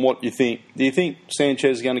percentage on what you think? Do you think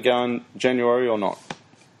Sanchez is going to go in January or not?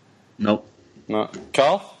 Nope. No.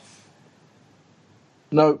 Carl?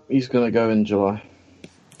 No, he's going to go in July.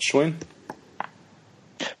 Schwinn?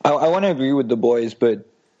 I want to agree with the boys, but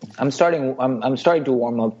I'm starting to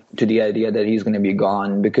warm up to the idea that he's going to be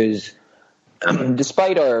gone because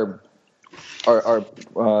despite our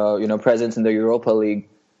presence in the Europa League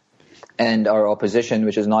and our opposition,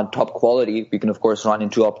 which is not top quality, we can of course run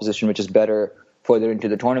into opposition which is better further into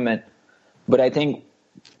the tournament. But I think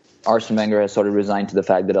Arsene Wenger has sort of resigned to the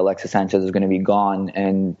fact that Alexis Sanchez is going to be gone,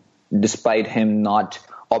 and despite him not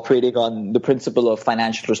operating on the principle of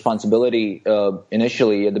financial responsibility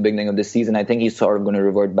initially at the beginning of this season, I think he's sort of going to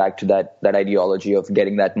revert back to that ideology of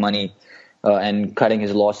getting that money and cutting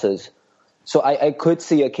his losses. So I could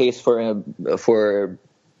see a case for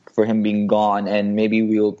him being gone, and maybe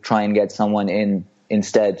we'll try and get someone in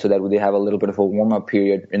instead so that they have a little bit of a warm-up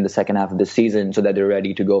period in the second half of the season so that they're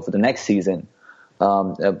ready to go for the next season.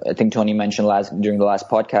 I think Tony mentioned during the last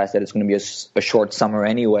podcast that it's going to be a short summer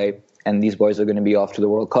anyway, and these boys are going to be off to the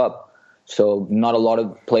World Cup. So not a lot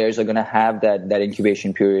of players are going to have that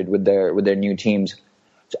incubation period with their new teams.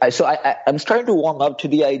 So I'm starting to warm up to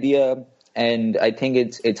the idea, and I think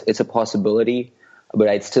it's a possibility, but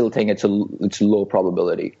I still think it's low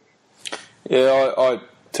probability. Yeah, I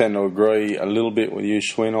tend to agree a little bit with you,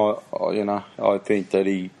 Schwinn. I think that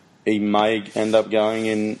he may end up going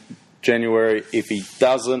in January. If he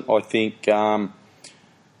doesn't, I think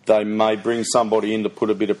they may bring somebody in to put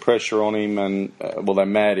a bit of pressure on him, and they're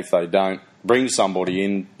mad if they don't bring somebody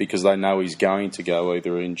in because they know he's going to go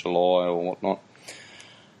either in July or whatnot.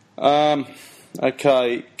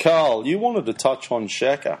 Okay, Carl, you wanted to touch on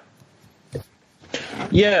Xhaka.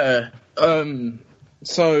 Yeah.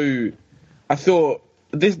 So I thought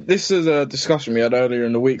this is a discussion we had earlier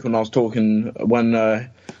in the week when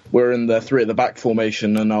we're in the 3 at the back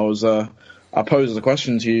formation, and I posed the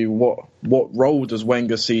question to you: what role does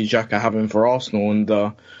Wenger see Xhaka having for Arsenal? And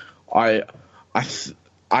I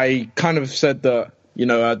kind of said that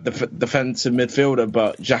a defensive midfielder,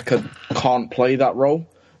 but Xhaka can't play that role.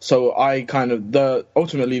 So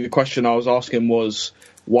ultimately the question I was asking was,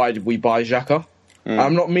 why did we buy Xhaka?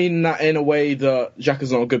 I'm not meaning that in a way that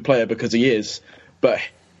Xhaka's not a good player, because he is, but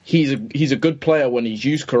he's a good player when he's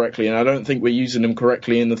used correctly, and I don't think we're using him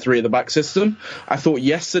correctly in the three at the back system. I thought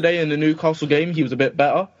yesterday in the Newcastle game he was a bit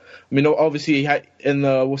better. I mean, obviously he had in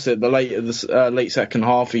the late second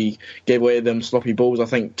half he gave away them sloppy balls. I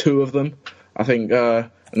think 2 of them. I think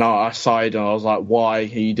and I sighed and I was like, why are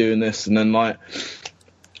you doing this? And then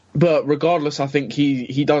but regardless, I think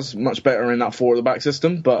he does much better in that 4 at the back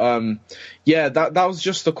system. But that was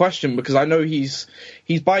just the question, because I know he's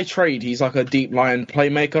by trade he's like a deep line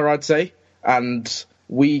playmaker, I'd say, and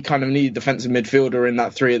we kind of need a defensive midfielder in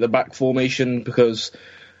that 3 at the back formation, because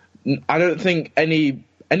I don't think any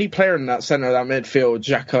player in that centre of that midfield,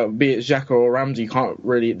 Xhaka, be it Xhaka or Ramsey, can't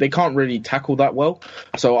really tackle that well.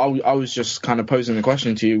 So I was just kind of posing the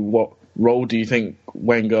question to you: what role do you think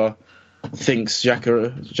Wenger thinks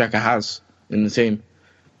Xhaka has in the team?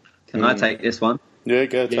 Can I take this one? Yeah,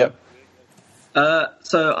 go. Yep.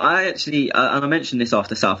 So I actually, and I mentioned this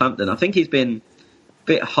after Southampton, I think he's been a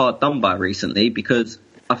bit hard done by recently, because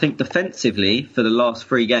I think defensively for the last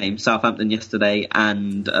 3 games, Southampton yesterday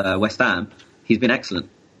and West Ham, he's been excellent.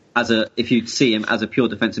 If you see him as a pure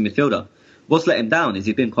defensive midfielder, what's let him down is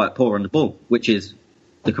he's been quite poor on the ball, which is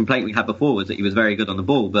the complaint we had before, was that he was very good on the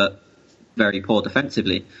ball but very poor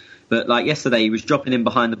defensively. But like yesterday, he was dropping in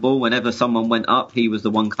behind the ball whenever someone went up. He was the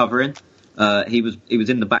one covering. He was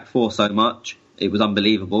in the back 4 so much, it was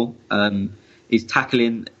unbelievable. He's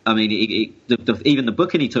tackling. I mean, even the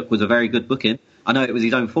booking he took was a very good booking. I know it was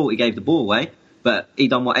his own fault. He gave the ball away. But he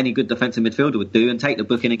done what any good defensive midfielder would do, and take the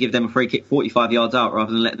booking and give them a free kick 45 yards out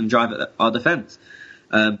rather than let them drive at our defence.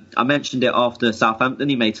 I mentioned it after Southampton.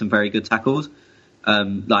 He made some very good tackles,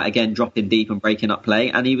 again dropping deep and breaking up play.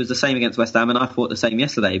 And he was the same against West Ham, and I thought the same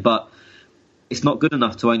yesterday. But it's not good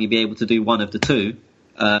enough to only be able to do one of the 2.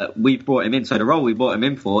 We brought him in, so the role we brought him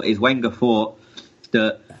in for is Wenger thought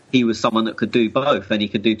that he was someone that could do both, and he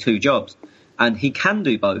could do 2 jobs, and he can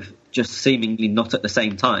do both, just seemingly not at the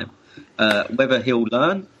same time. Whether he'll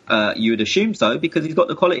learn, you would assume so, because he's got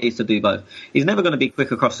the qualities to do both. He's never going to be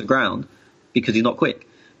quick across the ground because he's not quick.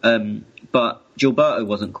 But Gilberto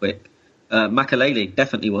wasn't quick. Makelele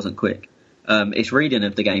definitely wasn't quick. It's reading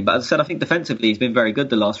of the game. But as I said, I think defensively he's been very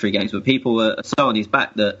good the last 3 games, but people are so on his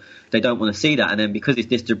back that they don't want to see that. And then because his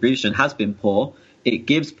distribution has been poor, it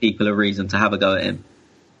gives people a reason to have a go at him.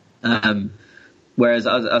 Whereas,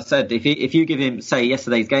 as I said, if you give him, say,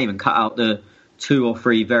 yesterday's game and cut out the 2 or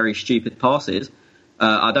 3 very stupid passes.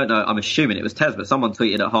 I don't know, I'm assuming it was Tez, but someone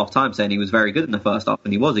tweeted at half-time saying he was very good in the first half,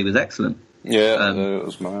 and he was excellent. Yeah, it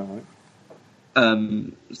was mine.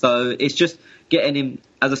 So it's just getting him,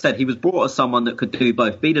 as I said, he was brought as someone that could do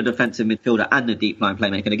both, be the defensive midfielder and the deep line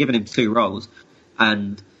playmaker. They're giving him 2 roles.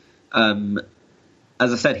 And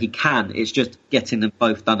as I said, he can. It's just getting them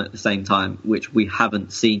both done at the same time, which we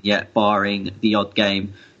haven't seen yet, barring the odd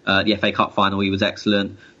game. The FA Cup final, he was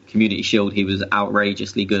excellent. Community Shield, he was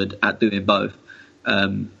outrageously good at doing both.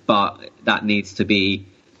 But that needs to be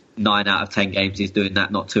 9 out of 10 games he's doing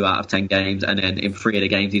that, not 2 out of 10 games. And then in 3 of the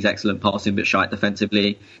games he's excellent passing but shite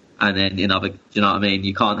defensively. And then in other, do you know what I mean?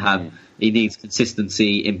 You can't have. He needs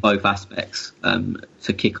consistency in both aspects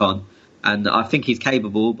to kick on. And I think he's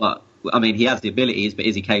capable, but I mean he has the abilities, but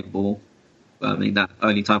is he capable? I mean that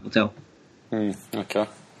only time will tell. Okay.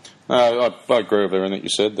 I agree with everything you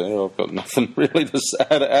said there. I've got nothing really to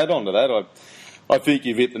add on to that. I think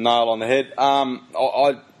you've hit the nail on the head. A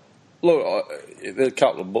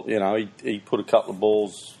couple of, he put a couple of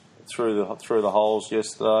balls through the holes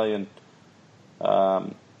yesterday, and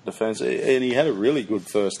defence, and he had a really good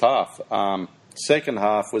first half. Second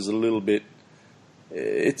half was a little bit.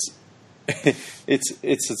 It's a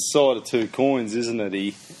side of 2 coins, isn't it?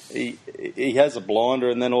 He has a blinder,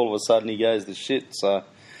 and then all of a sudden he goes to shit. So.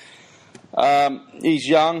 He's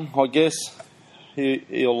young, I guess.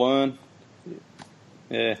 He'll learn.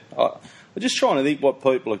 Yeah, I'm just trying to think what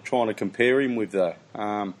people are trying to compare him with, though.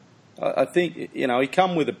 I think he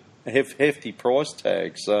come with a hefty price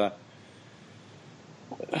tag, so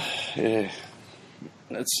yeah,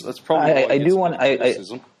 that's probably. I do want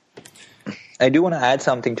to add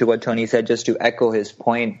something to what Tony said, just to echo his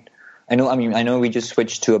point. I know we just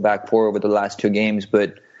switched to a back 4 over the last 2 games,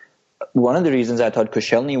 but one of the reasons I thought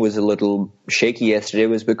Koscielny was a little shaky yesterday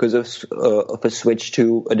was because of a switch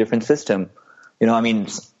to a different system. In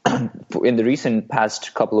the recent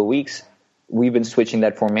past couple of weeks, we've been switching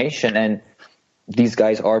that formation, and these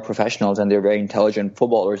guys are professionals and they're very intelligent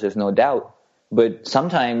footballers, there's no doubt. But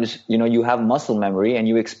sometimes, you have muscle memory and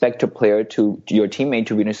you expect a player to your teammate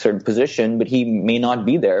to be in a certain position, but he may not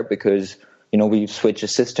be there because, we've switched a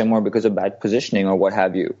system or because of bad positioning or what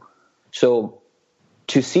have you. So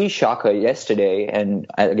to see Xhaka yesterday and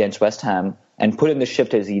against West Ham and put in the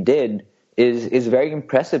shift as he did is very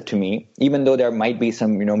impressive to me, even though there might be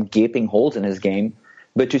some, gaping holes in his game.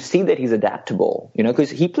 But to see that he's adaptable, because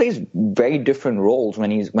he plays very different roles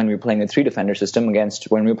when we're playing a 3-defender system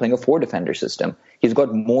against when we're playing a 4-defender system. He's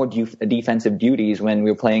got more defensive duties when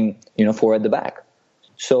we're playing, 4 at the back.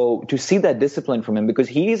 So to see that discipline from him, because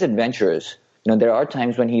he is adventurous, there are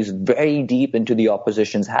times when he's very deep into the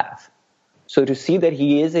opposition's half. So to see that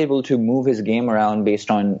he is able to move his game around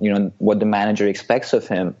based on, what the manager expects of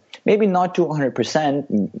him, maybe not to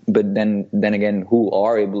 100%, but then again, who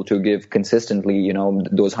are able to give consistently,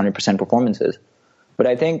 those 100% performances. But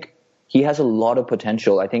I think he has a lot of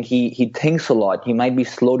potential. I think he thinks a lot. He might be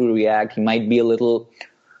slow to react. He might be a little,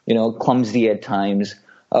 clumsy at times.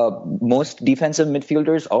 Most defensive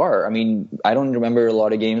midfielders are. I mean, I don't remember a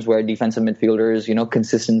lot of games where defensive midfielders,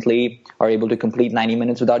 consistently are able to complete 90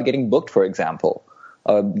 minutes without getting booked, for example.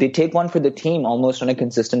 They take one for the team almost on a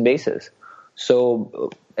consistent basis. So,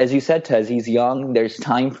 as you said, Tez, he's young. There's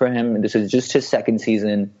time for him. This is just his second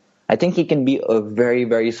season. I think he can be a very,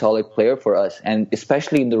 very solid player for us. And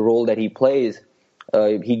especially in the role that he plays,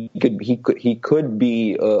 he could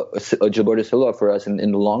be a Gilberto Silva for us in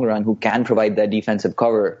the long run, who can provide that defensive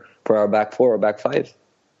cover for our back 4 or back 5.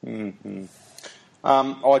 Mm-hmm.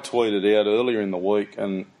 I tweeted out earlier in the week,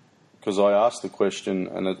 and because I asked the question,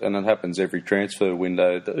 and it happens every transfer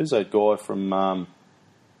window. Who's that guy from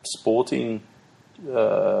Sporting?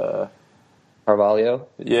 Carvalho.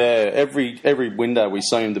 Yeah, every window we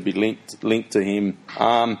seem to be linked to him,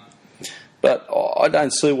 but I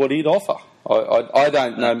don't see what he'd offer. I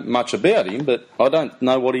don't know much about him, but I don't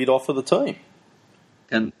know what he'd offer the team.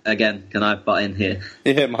 Can I butt in here?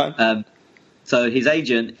 Yeah, mate. So his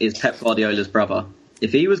agent is Pep Guardiola's brother.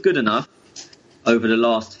 If he was good enough over the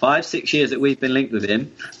last 5-6 years that we've been linked with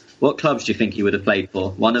him, what clubs do you think he would have played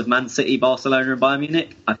for? One of Man City, Barcelona, and Bayern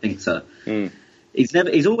Munich? I think so.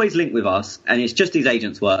 He's always linked with us, and it's just his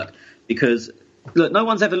agent's work. Because look, no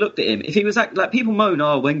one's ever looked at him. If he was like people moan,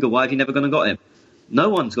 "Oh, Wenger, why have you never gone and got him?" No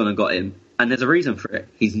one's gone and got him, and there's a reason for it.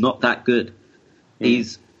 He's not that good.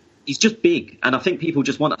 He's just big, and I think people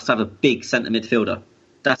just want us to have a big centre midfielder.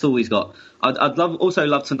 That's all he's got. I'd also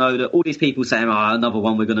love to know that all these people saying, another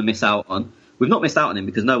one we're going to miss out on. We've not missed out on him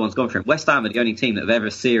because no one's gone for him. West Ham are the only team that have ever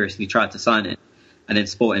seriously tried to sign him, and then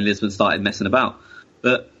Sporting Lisbon started messing about.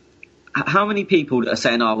 But how many people that are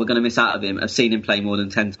saying, we're going to miss out on him, have seen him play more than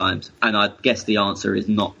 10 times? And I guess the answer is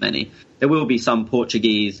not many. There will be some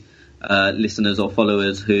Portuguese listeners or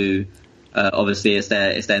followers who obviously it's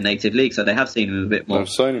their native league, so they have seen him a bit more.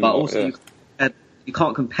 But also, you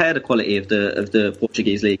can't compare the quality of the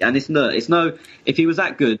Portuguese league, and it's no. If he was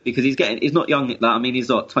that good, because he's not young. I mean, he's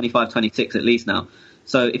got 25, 26 at least now.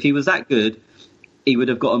 So if he was that good, he would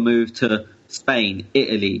have got to move to Spain,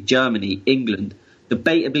 Italy, Germany, England,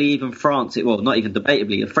 debatably even France. Well, not even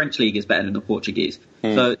debatably. The French league is better than the Portuguese.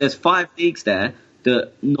 So there's 5 leagues there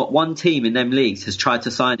that not one team in them leagues has tried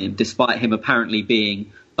to sign him, despite him apparently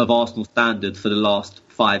being of Arsenal standard for the last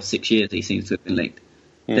 5-6 years. He seems to have been linked.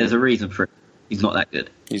 There's a reason for it. He's not that good.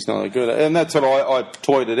 He's not that good. And that's what I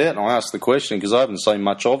tweeted out, and I asked the question because I haven't seen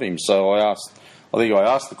much of him. So I think I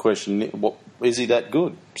asked the question, is he that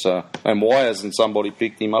good? So, and why hasn't somebody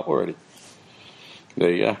picked him up already? There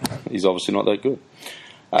you go. He's obviously not that good.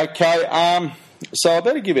 Okay, so I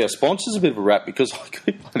better give our sponsors a bit of a wrap because I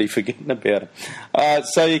keep bloody forgetting about them.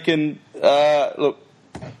 So you can, look,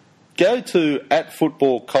 go to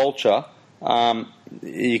 @footballculture.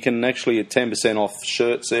 You can actually get 10% off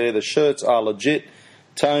shirts there. The shirts are legit.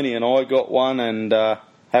 Tony and I got one, and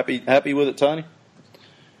happy with it, Tony?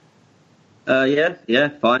 Yeah,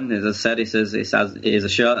 fine. As I said, it is a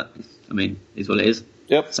shirt. I mean, it's what it is.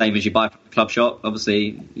 Yep. Same as you buy from the club shop.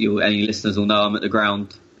 Obviously, any listeners will know I'm at the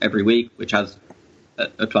ground every week, which has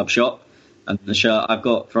a club shop. And the shirt I've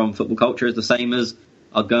got from Football Culture is the same as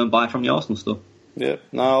I'd go and buy from the Arsenal store. Yeah,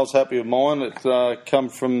 no, I was happy with mine. It come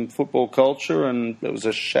from Football Culture, and it was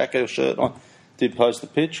a Shaka shirt. I did post the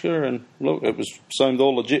picture, and look, it seemed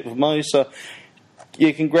all legit for me. So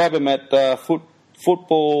you can grab them at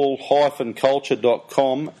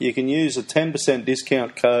football-culture.com. You can use a 10%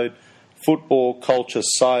 discount code, Football Culture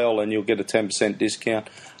Sale, and you'll get a 10% discount.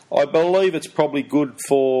 I believe it's probably good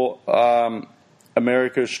for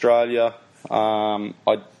America, Australia.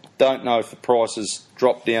 I don't know if the price has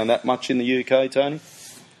dropped down that much in the UK, Tony.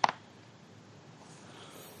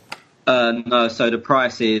 No, so the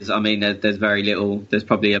price is, I mean, there's very little. There's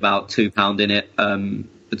probably about £2 in it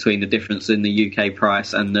between the difference in the UK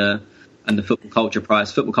price and the Football Culture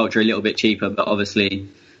price. Football Culture a little bit cheaper, but obviously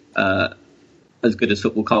as good as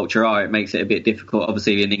football culture are, it makes it a bit difficult.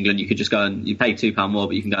 Obviously, in England, you could just go and you pay £2 more,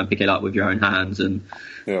 but you can go and pick it up with your own hands and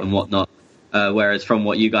whatnot. Whereas from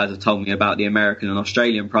what you guys have told me about the American and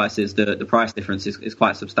Australian prices, the price difference is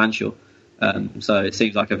quite substantial. So it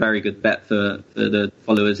seems like a very good bet for the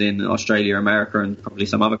followers in Australia, America, and probably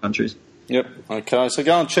some other countries. Yep. Okay, so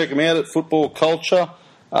go and check them out at Football Culture.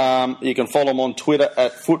 You can follow them on Twitter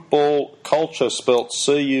at Football Culture, spelt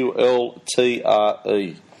Cultre.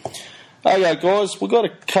 Okay, guys, we've got a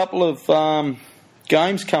couple of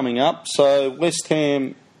games coming up. So West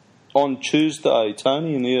Ham on Tuesday,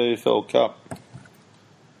 Tony, in the EFL Cup.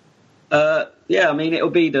 I mean, it'll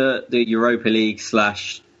be the Europa League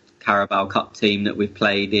 / Carabao Cup team that we've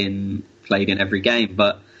played in every game.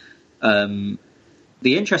 But the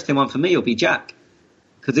interesting one for me will be Jack,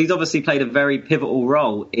 because he's obviously played a very pivotal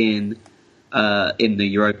role in the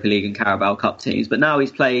Europa League and Carabao Cup teams. But now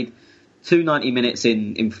he's played 290 minutes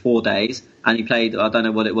in 4 days, and he played, I don't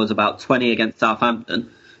know what it was, about 20 against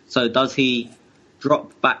Southampton. So does he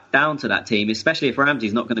drop back down to that team, especially if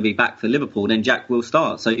Ramsey's not going to be back for Liverpool? Then Jack will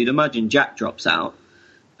start. So you'd imagine Jack drops out.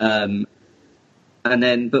 But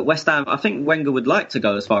West Ham, I think Wenger would like to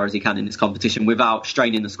go as far as he can in this competition without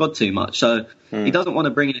straining the squad too much. So he doesn't want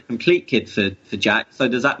to bring in a complete kid for Jack. So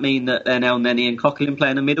does that mean that then El Neni and Coquelin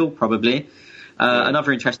play in the middle? Probably.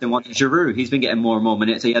 Another interesting one is Giroud. He's been getting more and more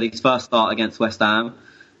minutes. He had his first start against West Ham.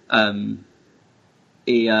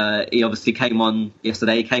 He obviously came on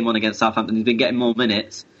yesterday. He came on against Southampton. He's been getting more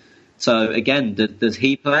minutes. So again, does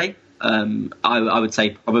he play? I would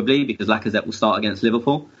say probably, because Lacazette will start against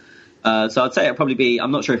Liverpool. So I'd say it'll probably be, I'm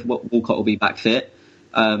not sure if Walcott will be back fit.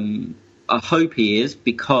 I hope he is,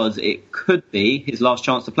 because it could be his last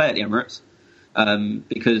chance to play at the Emirates.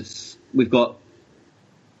 Because we've got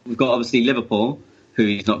obviously Liverpool, who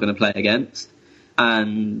he's not going to play against.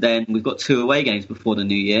 And then we've got 2 away games before the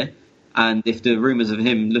new year. And if the rumours of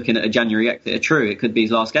him looking at a January exit are true, it could be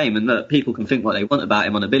his last game. And look, people can think what they want about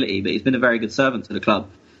him on ability, but he's been a very good servant to the club.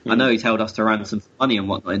 I know he's held us to ransom for money and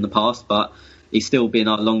whatnot in the past, but he's still been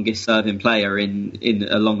our longest serving player in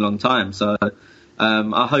a long, long time. So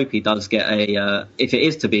I hope he does get if it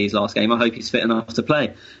is to be his last game, I hope he's fit enough to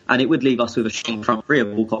play. And it would leave us with a strong front three of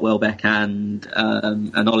Walcott, Welbeck and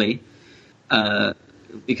Ollie.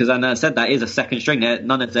 Because as I said, that is a second string there.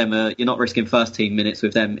 None of them you're not risking first team minutes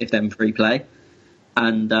with them if them three play.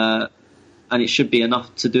 And it should be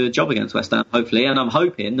enough to do a job against West Ham, hopefully. And I'm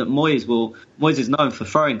hoping that Moyes is known for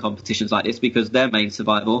throwing competitions like this, because their main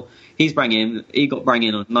survival. He got brought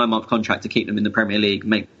in on a 9-month contract to keep them in the Premier League.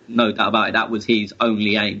 Make no doubt about it. That was his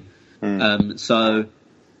only aim. So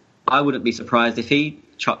I wouldn't be surprised if he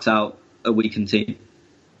chucks out a weakened team,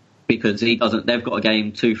 because he doesn't. They've got a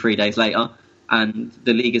game 2-3 days later, and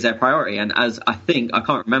the league is their priority. And as I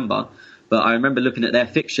can't remember, but I remember looking at their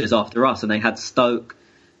fixtures after us, and they had Stoke,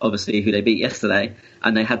 obviously, who they beat yesterday,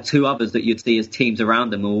 and they had 2 others that you'd see as teams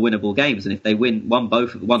around them who were winnable games. And if they win one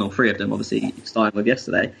or three of them, obviously starting with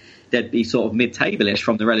yesterday, they'd be sort of mid-table-ish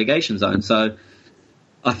from the relegation zone. So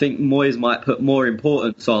I think Moyes might put more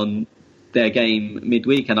importance on their game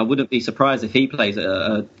midweek, and I wouldn't be surprised if he plays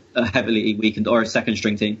a heavily weakened or a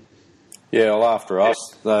second-string team. Yeah, well, after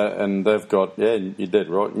us, and they've got, you did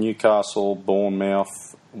right, Newcastle,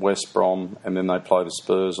 Bournemouth, West Brom, and then they play the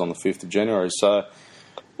Spurs on the 5th of January. So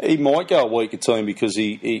he might go a weaker team, because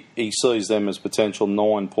he sees them as potential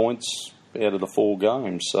 9 points out of the 4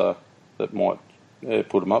 games. So that might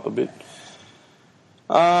put him up a bit.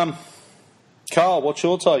 Carl, what's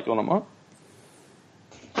your take on it, mate?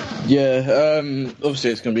 Yeah,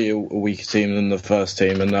 obviously it's going to be a weaker team than the first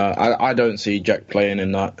team, and I don't see Jack playing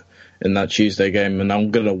in that Tuesday game, and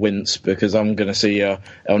I'm going to wince, because I'm going to see El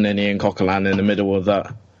Neni and Coquelin in the middle of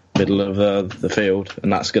the field,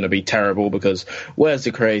 and that's going to be terrible, because where's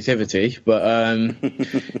the creativity? But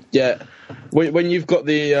yeah, when you've got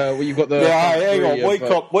the hang on,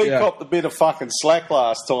 we copped a bit of fucking slack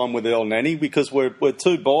last time with El Neni, because we're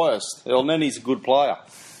too biased. El Neni's a good player,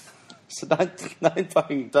 so don't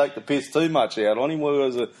fucking take the piss too much out on him.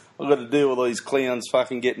 I've got to deal with these clowns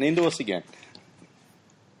fucking getting into us again.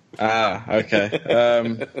 Okay.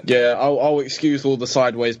 Yeah, I'll excuse all the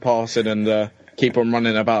sideways passing and keep on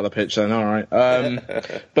running about the pitch then, all right.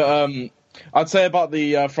 But I'd say about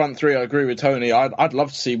the front three, I agree with Tony. I'd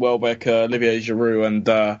love to see Welbeck, Olivier Giroud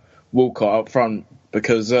and Walcott up front,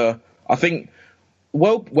 because I think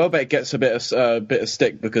Welbeck gets a bit of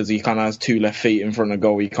stick because he kind of has 2 left feet in front of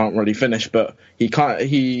goal. He can't really finish, but he kind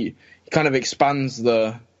of expands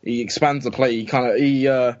the play.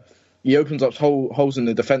 He opens up holes in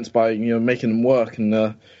the defence by making them work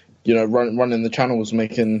and running the channels,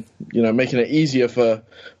 making it easier for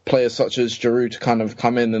players such as Giroud to kind of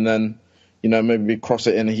come in and then maybe cross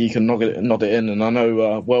it in, he can nod it in. And I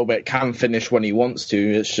know Welbeck can finish when he wants to.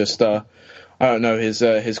 It's just I don't know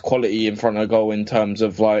his quality in front of goal in terms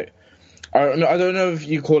of like. I don't know if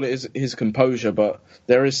you call it his composure, but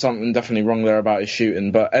there is something definitely wrong there about his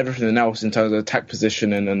shooting. But everything else in terms of attack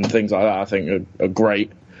positioning and things like that, I think are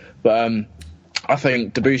great. But I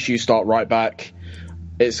think Debussy start right back.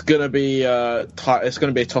 It's gonna be a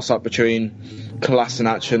toss up between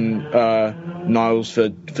Kolasinac and Niles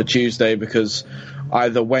for Tuesday, because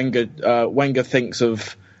either Wenger thinks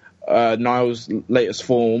of Niles' latest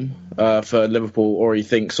form for Liverpool, or he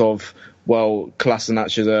thinks of, well,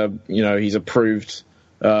 Kolasinac is he's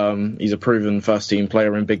a proven first team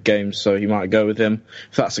player in big games, so he might go with him.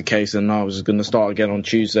 If that's the case, then Niles is going to start again on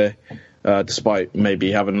Tuesday, despite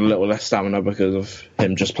maybe having a little less stamina because of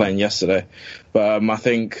him just playing yesterday. But I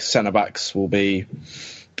think centre backs will be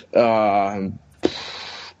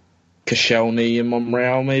Koscielny and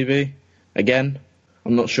Monreal maybe again.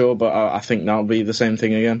 I'm not sure, but I think that'll be the same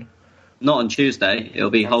thing again. Not on Tuesday.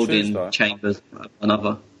 It'll be Holding, Chambers,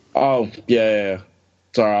 another. Oh yeah.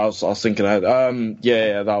 Sorry, I was thinking ahead. It'll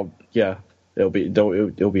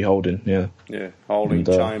be Holding. Yeah. Yeah, Holding, and,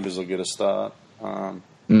 Chambers will get a start.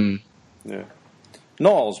 Yeah,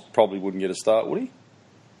 Niles probably wouldn't get a start, would he?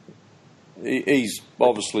 He's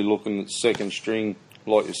obviously looking at second string,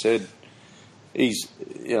 like you said. He's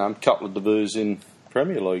a couple of debuts in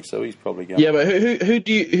Premier League, so he's probably going. Yeah, but who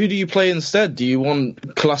do you play instead? Do you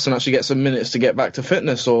want Kolasinac to get some minutes to get back to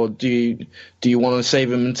fitness, or do you want to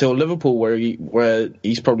save him until Liverpool, where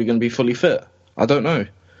he's probably going to be fully fit? I don't know.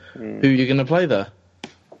 Who are you going to play there?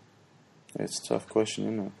 It's a tough question,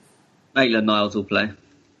 isn't it? Maitland-Niles will play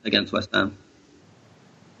against West Ham.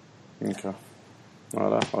 Okay.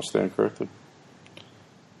 Righto, I stand corrected.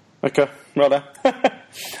 Okay, righto.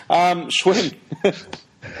 Schwinn.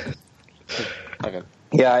 Okay.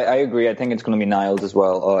 Yeah, I agree. I think it's going to be Niles as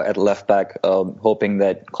well at left back, hoping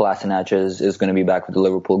that Kolasinac is going to be back for the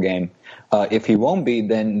Liverpool game. If he won't be,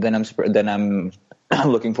 then I'm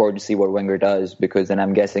looking forward to see what Wenger does, because then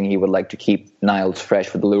I'm guessing he would like to keep Niles fresh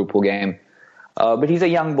for the Liverpool game. But he's a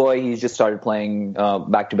young boy. He's just started playing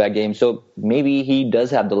back-to-back games, so maybe he does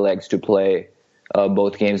have the legs to play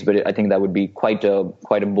both games. But I think that would be quite a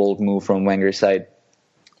bold move from Wenger's side.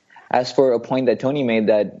 As for a point that Tony made,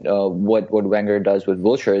 that what Wenger does with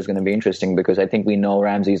Wilshere is going to be interesting, because I think we know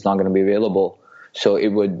Ramsey's not going to be available, so it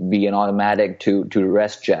would be an automatic to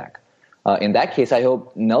rest Jack. In that case, I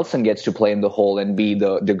hope Nelson gets to play in the hole and be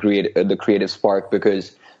the creative spark,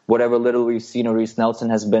 because whatever little we've seen of Reece Nelson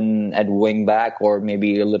has been at wing back, or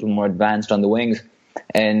maybe a little more advanced on the wings,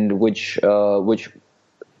 and which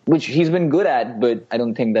he's been good at, but I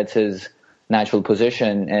don't think that's his natural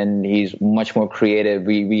position, and he's much more creative.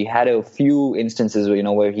 We had a few instances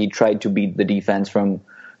where he tried to beat the defense from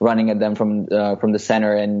running at them from the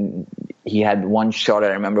center, and he had one shot I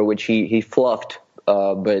remember which he fluffed,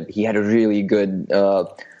 but he had a really good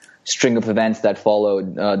string of events that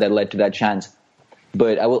followed that led to that chance.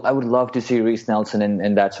 But I would love to see Reece Nelson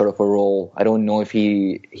in that sort of a role. I don't know if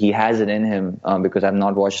he has it in him, because I've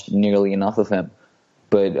not watched nearly enough of him.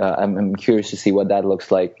 But I'm curious to see what that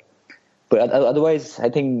looks like. But otherwise, I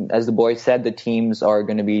think, as the boys said, the teams are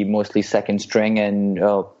going to be mostly second string, and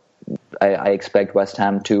I expect West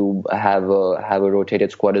Ham to have a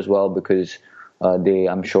rotated squad as well, because they,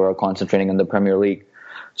 I'm sure, are concentrating on the Premier League.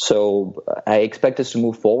 So I expect us to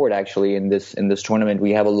move forward. Actually, in this tournament,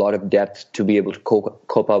 we have a lot of depth to be able to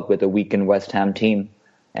cope up with a weakened West Ham team.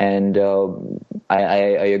 And I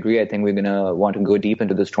agree. I think we're going to want to go deep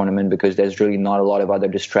into this tournament, because there's really not a lot of other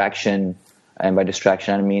distraction. And by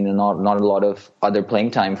distraction, I mean not a lot of other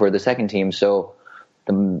playing time for the second team. So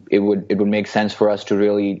it would make sense for us to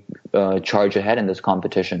really charge ahead in this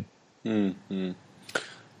competition. Mm-hmm.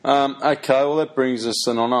 Okay, well, that brings us,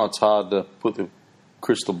 and I know it's hard to put the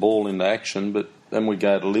crystal ball into action, but then we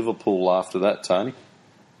go to Liverpool after that, Tony.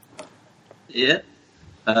 Yeah.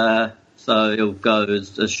 So he'll go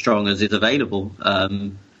as strong as is available.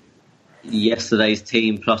 Yesterday's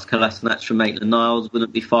team plus Kolasinac from Maitland-Niles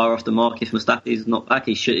wouldn't be far off the mark if Mustafi's not back.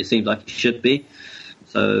 It seems like he should be.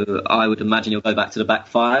 So I would imagine he'll go back to the back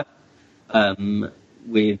five, and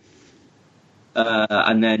then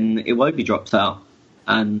Iwobi drops out,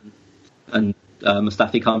 and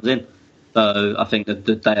Mustafi comes in. So I think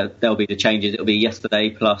that there'll be the changes. It'll be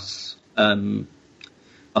yesterday plus Mustafi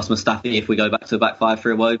if we go back to the back five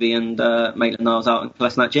for Iwobi, and Maitland-Niles out and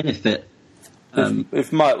Kolasinac in if fit.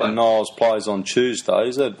 If Maitland-Niles plays on Tuesday,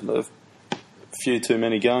 is that a few too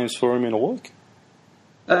many games for him in a week?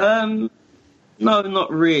 Yeah, No,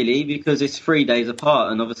 not really, because it's 3 days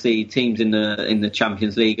apart, and obviously teams in the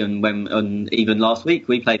Champions League and even last week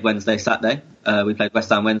we played Wednesday, Saturday. We played West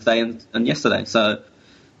Ham Wednesday and yesterday, so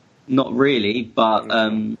not really. But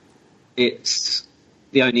it's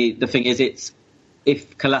the thing is, it's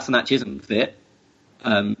if Kolasinac isn't fit,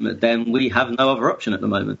 then we have no other option at the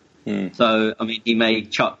moment. So I mean, he may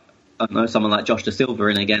chuck someone like Josh Da Silva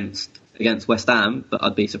in against West Ham, but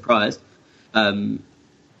I'd be surprised. I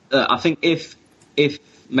think if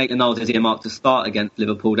Maitland-Niles is earmarked to start against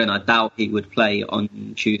Liverpool, then I doubt he would play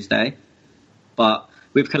on Tuesday. But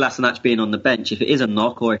with Kolasinac being on the bench, if it is a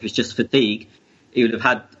knock or if it's just fatigue, he would have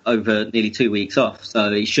had over nearly 2 weeks off,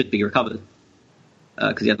 so he should be recovered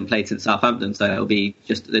because he hasn't played since Southampton, so it'll be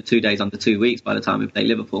just the 2 days under 2 weeks by the time we play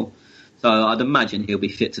Liverpool. So I'd imagine he'll be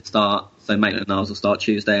fit to start, so Maitland-Niles will start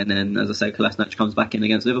Tuesday, and then, as I say, Kolasinac comes back in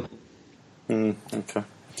against Liverpool. Okay.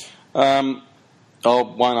 I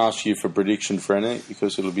won't ask you for prediction for anything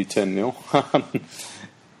because it'll be 10-0.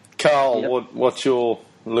 Carl, Yep. what's your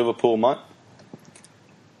Liverpool, mate?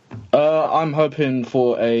 I'm hoping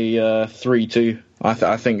for a 3-2. I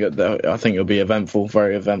think it'll be eventful,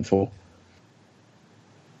 very eventful.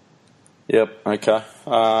 Yep. Okay.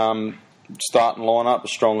 Starting lineup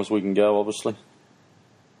as strong as we can go, obviously.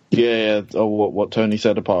 Yeah. What Tony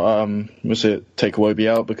said apart. Was it take Iwobi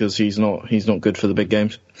out because he's not good for the big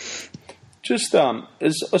games. Just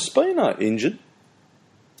is Ospina injured?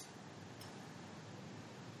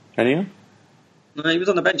 Anyone? No, he was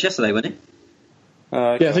on the bench yesterday, wasn't he?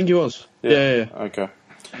 Yeah, I think he was. Yeah. Okay.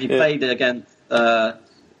 He played against who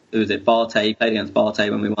was it? Barté. He played against Barté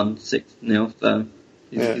when we won 6-0. So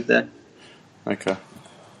he's there. Okay.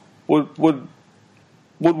 Would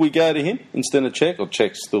we go to him instead of Czech, or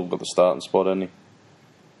Czech's still got the starting spot, hasn't he?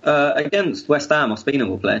 Against West Ham, Ospina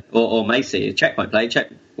will play, or Macy. Czech won't play.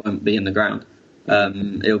 Czech won't be in the ground.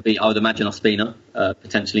 It'll be, I would imagine, Ospina,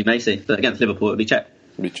 potentially Macy. But against Liverpool, it'll be Czech.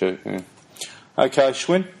 It'll be Czech. Yeah. Okay,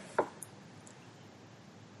 Schwinn.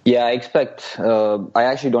 Yeah, I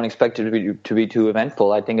actually don't expect it to be too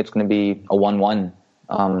eventful. I think it's going to be a 1-1.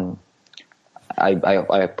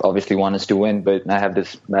 I obviously want us to win, but I have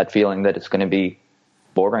this bad feeling that it's going to be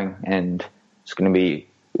boring, and it's going to be.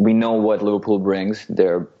 We know what Liverpool brings.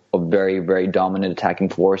 They're a very, very dominant attacking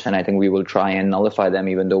force, and I think we will try and nullify them,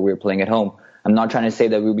 even though we're playing at home. I'm not trying to say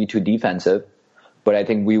that we'll be too defensive, but I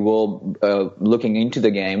think we will. Looking into the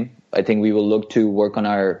game, I think we will look to work on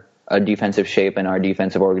our defensive shape and our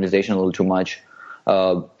defensive organization a little too much,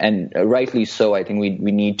 and rightly so. I think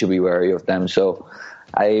we need to be wary of them. So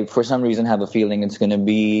I, for some reason, have a feeling it's going to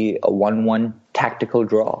be a 1-1 tactical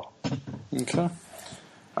draw. Okay.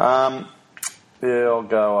 Yeah, I'll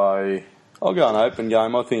go an open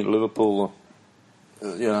game. I think Liverpool,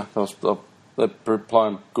 they're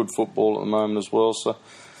playing good football at the moment as well. So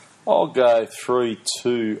I'll go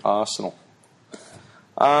 3-2 Arsenal.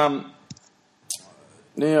 Now,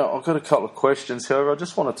 I've got a couple of questions. However, I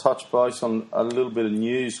just want to touch base on a little bit of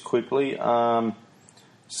news quickly.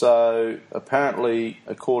 So, apparently,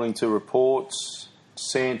 according to reports,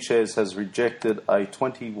 Sanchez has rejected a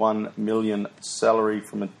 $21 million salary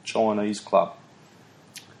from a Chinese club.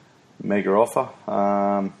 Mega offer.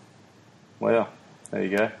 Well, there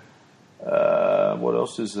you go. What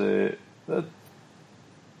else is there?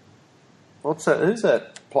 What's that? Who's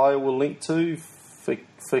that player we'll link to?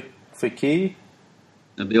 Fekir?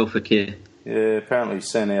 Nabil Fekir. Yeah, apparently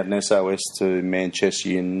sent out an SOS to Manchester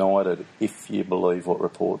United, if you believe what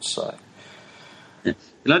reports say. Yeah.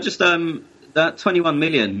 Can I just that 21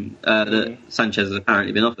 million that Sanchez has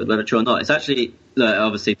apparently been offered, whether true or not, it's actually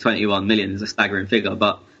obviously 21 million is a staggering figure,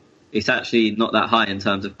 but it's actually not that high in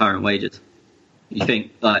terms of current wages. You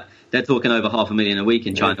think they're talking over $500,000 a week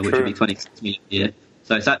in China, which would be 26 million a year.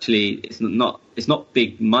 So it's not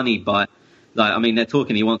big money by. They're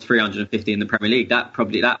talking he wants 350 in the Premier League. That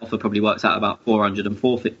offer probably works out about 400 and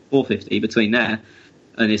 450 between there,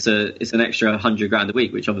 and it's an extra $100,000 a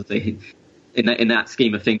week, which obviously in that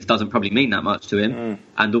scheme of things doesn't probably mean that much to him.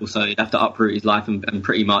 And also he'd have to uproot his life and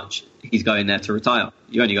pretty much he's going there to retire.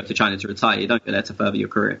 You only go to China to retire. You don't go there to further your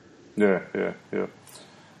career. Yeah.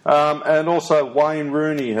 And also Wayne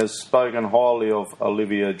Rooney has spoken highly of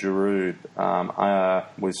Olivier Giroud,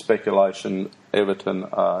 with speculation Everton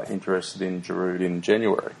are interested in Giroud in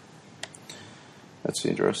January. That's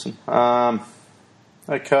interesting.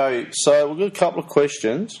 Okay, so we've got a couple of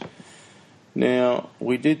questions. Now,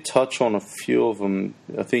 we did touch on a few of them.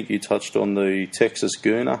 I think you touched on the Texas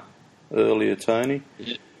Gooner earlier, Tony.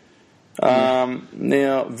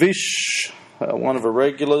 Now, Vish, one of the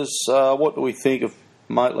regulars, what do we think of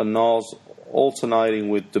Maitland-Niles alternating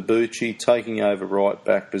with Debuchy, taking over right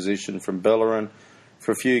back position from Bellerin,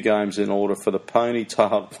 for a few games in order for the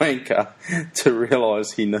ponytail wanker to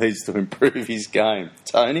realise he needs to improve his game.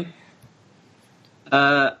 Tony?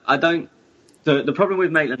 I don't. The problem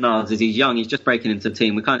with Maitland-Niles is he's young. He's just breaking into the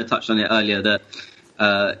team. We kind of touched on it earlier that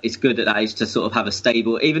it's good at that age to sort of have a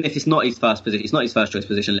stable, even if it's not his first position, it's not his first choice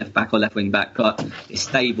position, left back or left wing back, but it's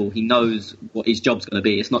stable. He knows what his job's going to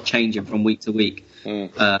be. It's not changing from week to week.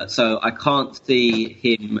 So I can't see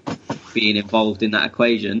him being involved in that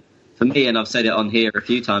equation. For me, and I've said it on here a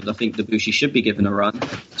few times, I think Debuchy should be given a run,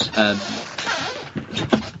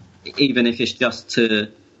 even if it's just to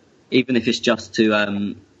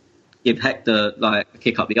give Hector like a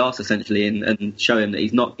kick up the arse essentially and show him that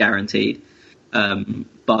he's not guaranteed.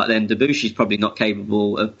 But then Debuchy's probably not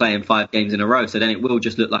capable of playing 5 games in a row, so then it will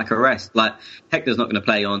just look like a rest. Like Hector's not going to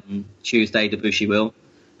play on Tuesday, Debuchy will,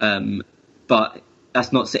 but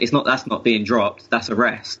that's not being dropped. That's a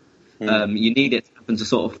rest. You need it to happen to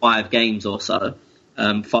sort of 5 games or so,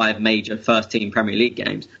 5 major first-team Premier League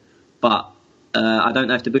games. But I don't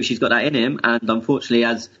know if Debuchy's got that in him, and unfortunately,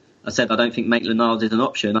 as I said, I don't think Maitland-Niles is an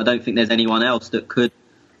option. I don't think there's anyone else that could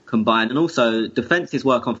combine. And also, defences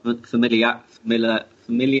work on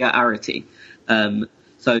familiarity.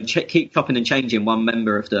 So keep chopping and changing one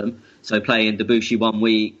member of them. So playing Debuchy one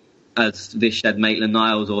week, as Vish said,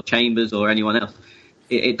 Maitland-Niles or Chambers or anyone else.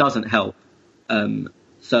 It doesn't help.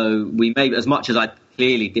 So we may, as much as I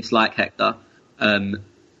clearly dislike Hector,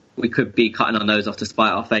 we could be cutting our nose off to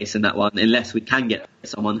spite our face in that one, unless we can get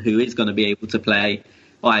someone who is going to be able to play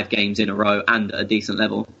 5 games in a row and at a decent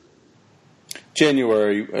level.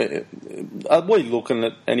 January, are we looking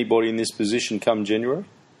at anybody in this position come January?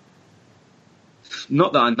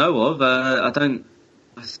 Not that I know of. I don't.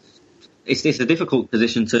 It's a difficult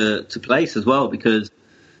position to place as well because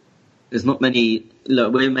there's not many.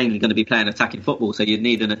 Look, we're mainly going to be playing attacking football, so you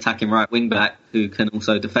need an attacking right wing back who can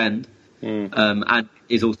also defend and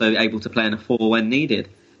is also able to play in a 4 when needed.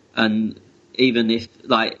 And even if,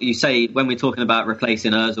 like you say, when we're talking about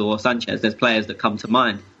replacing Ozil or Sanchez, there's players that come to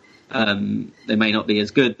mind. They may not be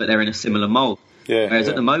as good, but they're in a similar mould. Whereas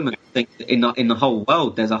at the moment, I think in the whole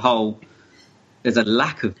world, there's a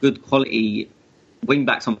lack of good quality wing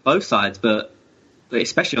backs on both sides, but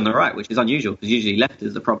especially on the right, which is unusual because usually left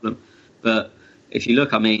is the problem. But if you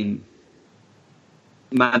look, I mean,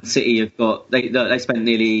 Man City have got they spent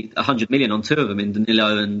nearly 100 million on 2 of them in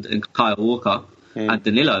Danilo and Kyle Walker. And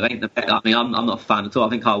Danilo ain't the best. I mean, I'm not a fan at all. I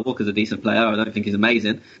think Kyle Walker's a decent player. I don't think he's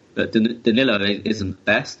amazing, but Danilo isn't the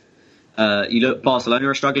best. You look, Barcelona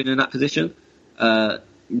are struggling in that position.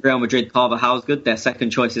 Real Madrid, Carvajal's good. Their second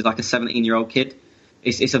choice is like a 17-year-old kid.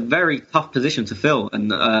 It's a very tough position to fill,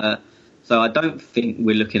 and so I don't think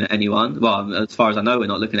we're looking at anyone. Well, as far as I know, we're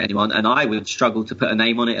not looking at anyone, and I would struggle to put a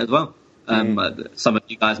name on it as well. Some of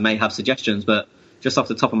you guys may have suggestions, but just off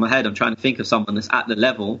the top of my head, I'm trying to think of someone that's at the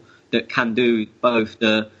level that can do both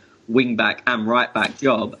the wing back and right back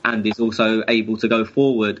job, and is also able to go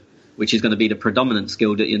forward, which is going to be the predominant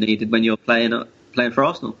skill that you needed when you're playing for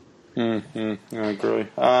Arsenal. I agree.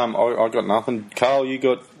 I got nothing. Carl, you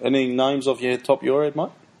got any names off your top of your head,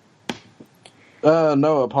 mate?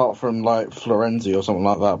 No, apart from like Florenzi or something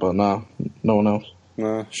like that, but no one else.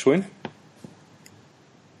 Schwinn?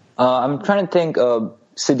 I'm trying to think.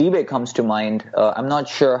 Sidibe comes to mind. I'm not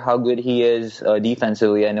sure how good he is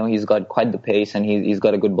defensively. I know he's got quite the pace and he's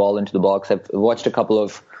got a good ball into the box. I've watched a couple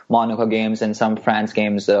of Monaco games and some France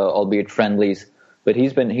games, albeit friendlies. But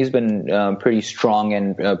he's been pretty strong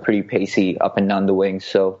and pretty pacey up and down the wings.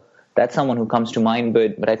 So that's someone who comes to mind.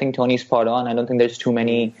 But I think Tony's spot on. I don't think there's too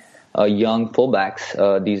many young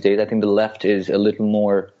fullbacks these days. I think the left is a little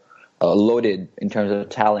more loaded in terms of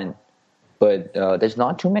talent. But there's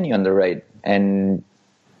not too many on the right. And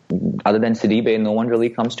other than Sidibe, no one really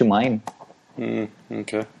comes to mind.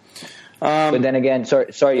 Okay. But then again,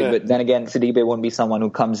 but then again, Sidibe won't be someone who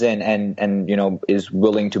comes in and is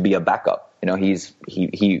willing to be a backup.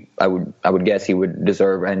 I would guess he would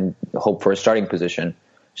deserve and hope for a starting position.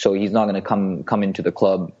 So he's not going to come into the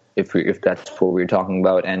club if that's what we're talking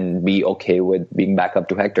about and be okay with being backup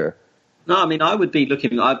to Hector. No, I mean, I'd be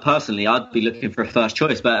looking for a first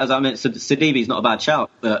choice. But as I mentioned, Sidibe's not a bad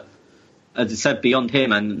shout. But as I said, beyond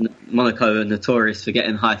him, and Monaco are notorious for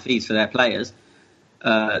getting high fees for their players,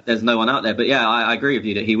 there's no one out there. But yeah, I agree with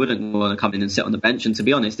you that he wouldn't want to come in and sit on the bench. And to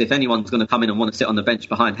be honest, if anyone's going to come in and want to sit on the bench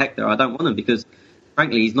behind Hector, I don't want him because,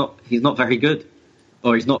 frankly, he's not very good,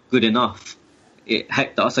 or he's not good enough.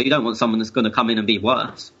 Hector, so you don't want someone that's going to come in and be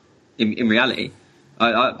worse. In reality,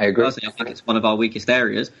 I agree. Personally, I think it's one of our weakest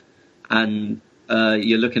areas. And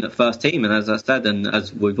you're looking at first team, and as I said, and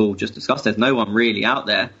as we've all just discussed, there's no one really out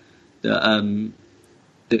there that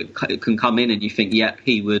can come in and you think, yep,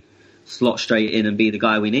 he would slot straight in and be the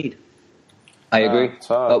guy we need. I agree.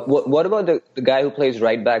 What about the guy who plays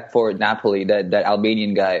right back for Napoli, that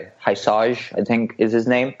Albanian guy, Haisaj, I think is his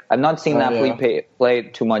name? I've not seen Napoli play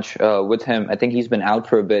too much with him. I think he's been out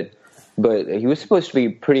for a bit, but he was supposed to be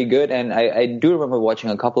pretty good, and I do remember watching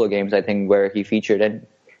a couple of games, I think, where he featured. And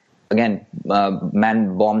again,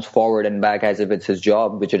 man bombs forward and back as if it's his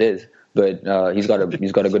job, which it is, but he's got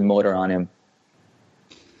a good motor on him.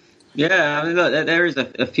 Yeah, I mean, look, there is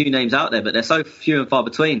a few names out there, but they're so few and far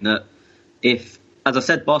between that if, as I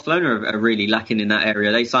said, Barcelona are really lacking in that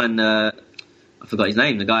area. They signed, I forgot his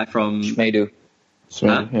name, the guy from... Schmedu.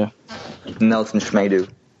 Yeah. Nelson Schmedu.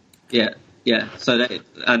 Yeah. So they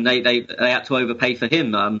had to overpay for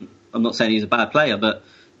him. I'm not saying he's a bad player, but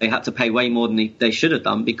they had to pay way more than they should have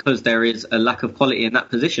done because there is a lack of quality in that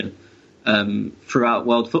position throughout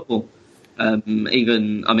world football. Look,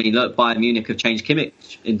 Bayern Munich have changed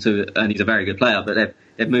Kimmich and he's a very good player, but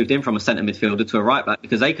they've moved in from a centre midfielder to a right back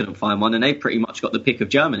because they couldn't find one, and they've pretty much got the pick of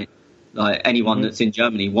Germany. Like anyone that's in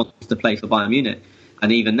Germany wants to play for Bayern Munich,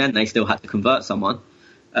 and even then they still had to convert someone.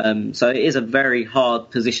 So it is a very hard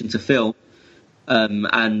position to fill.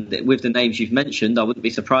 And with the names you've mentioned, I wouldn't be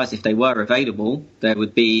surprised if they were available. There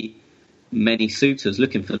would be many suitors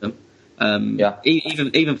looking for them.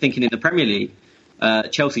 Even thinking in the Premier League,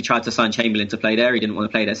 Chelsea tried to sign Chamberlain to play there. He didn't want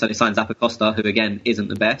to play there, so they signed Zappacosta, who again isn't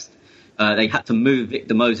the best. They had to move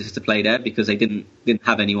Victor Moses to play there because they didn't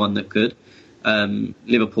have anyone that could.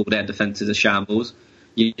 Liverpool, their defence is a shambles.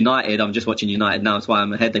 United, I'm just watching United now, that's why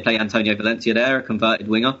I'm ahead. They play Antonio Valencia there, a converted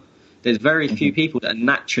winger. There's very few people that are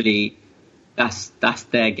naturally, that's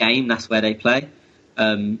their game, that's where they play.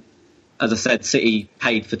 As I said, City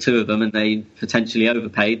paid for two of them and they potentially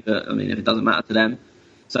overpaid, but I mean, if it doesn't matter to them.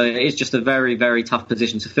 So it is just a very, very tough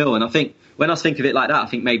position to fill. And I think when I think of it like that, I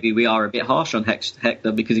think maybe we are a bit harsh on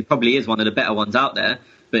Hector because he probably is one of the better ones out there,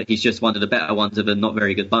 but he's just one of the better ones of a not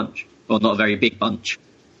very good bunch, or not a very big bunch.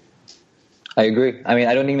 I agree. I mean,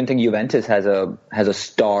 I don't even think Juventus has a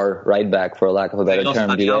star right back, for lack of a better term.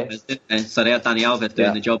 Alves, didn't they? So they had Dani Alves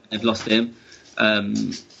doing the job, and they've lost him.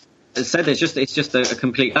 As I said, it's just a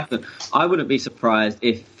complete effort. I wouldn't be surprised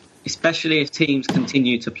especially if teams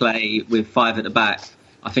continue to play with five at the back.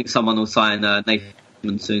 I think someone will sign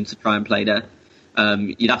Nathan soon to try and play there.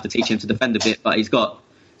 You'd have to teach him to defend a bit, but he's got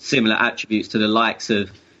similar attributes to the likes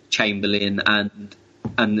of Chamberlain and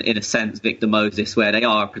in a sense Victor Moses, where they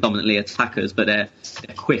are predominantly attackers, but they're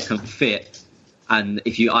quick and fit. And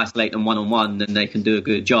if you isolate them one-on-one, then they can do a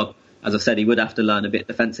good job. As I said, he would have to learn a bit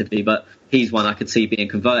defensively, but he's one I could see being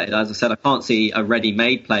converted. As I said, I can't see a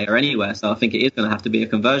ready-made player anywhere, so I think it is going to have to be a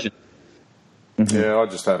conversion. Yeah, I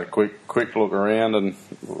just had a quick look around, and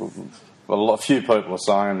a few people are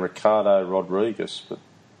saying Ricardo Rodriguez, but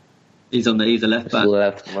he's a left back.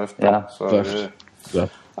 Left back. So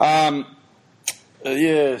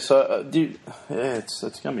it's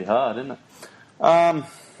going to be hard, isn't it?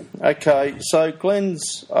 Okay, so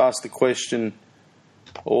Glenn's asked the question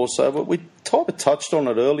also, but we type of touched on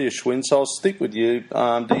it earlier, Schwinn, so I'll stick with you.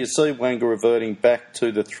 Do you see Wenger reverting back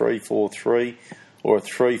to the 3-4-3 or a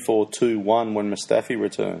 3-4-2-1 when Mustafi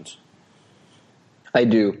returns? I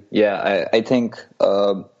do, yeah. I think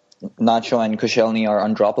Nacho and Koscielny are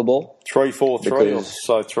undroppable. 3-4-3 or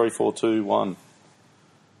so 3-4-2-1?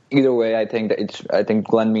 Either way, I think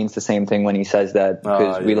Glenn means the same thing when he says that,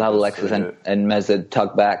 because we'll have Alexis and Mesut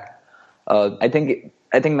tucked back. I think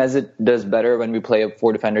Mesut does better when we play a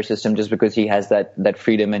four-defender system just because he has that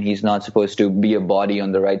freedom and he's not supposed to be a body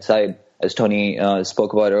on the right side, as Tony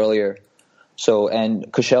spoke about earlier. So,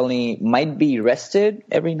 and Koscielny might be rested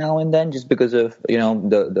every now and then just because of,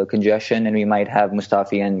 the congestion, and we might have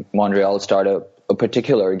Mustafi and Monreal start a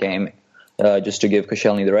particular game just to give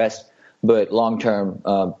Koscielny the rest. But long term,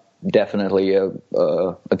 definitely a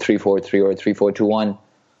 3-4-3 or a 3-4-2-1.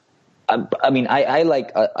 I mean, I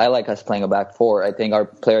like us playing a back four. I think our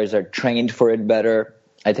players are trained for it better.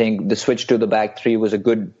 I think the switch to the back three was a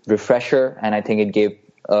good refresher, and I think it gave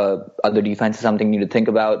other defenses something new to think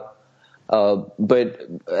about. But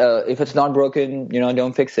if it's not broken,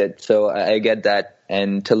 don't fix it. So I get that.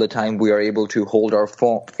 And till the time we are able to hold our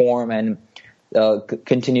form and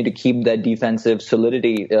continue to keep that defensive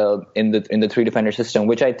solidity in the three defender system,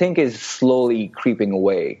 which I think is slowly creeping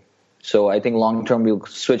away. So I think long term we'll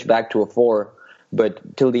switch back to a 4,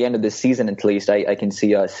 but till the end of this season at least, I can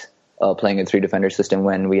see us playing a three defender system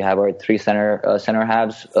when we have our three center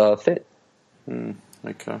halves fit.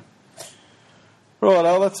 Okay.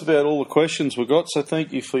 Right, that's about all the questions we've got. So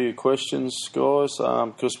thank you for your questions, guys.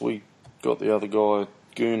 Because we got the other guy,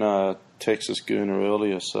 Texas Gooner,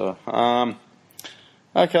 earlier. So,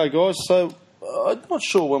 okay, guys. So I'm not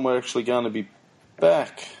sure when we're actually going to be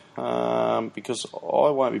back. because I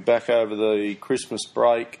won't be back over the Christmas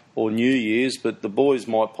break or New Year's, but the boys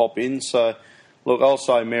might pop in. So, look, I'll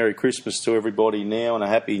say Merry Christmas to everybody now and a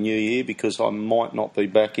Happy New Year because I might not be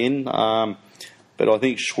back in. But I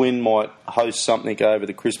think Schwinn might host something over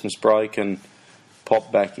the Christmas break and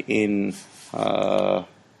pop back in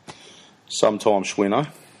sometime, Schwinno.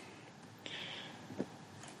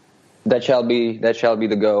 That shall be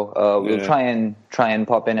the go. We'll try and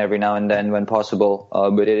pop in every now and then when possible.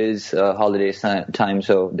 But it is holiday time,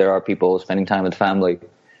 so there are people spending time with family.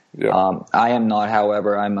 Yeah. I am not,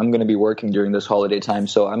 however. I'm going to be working during this holiday time,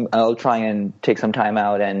 so I'll try and take some time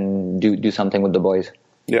out and do something with the boys.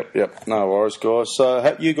 Yep. No worries, guys.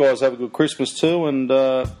 So you guys have a good Christmas too, and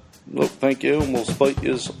look, thank you, and we'll speak to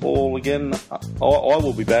you all again. I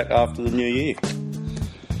will be back after the New Year.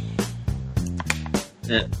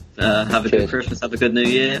 Yeah. Have a good Christmas, have a good New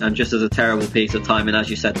Year, and just as a terrible piece of timing, as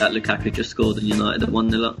you said, that Lukaku just scored and United at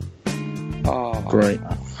 1-0 up. Oh, great.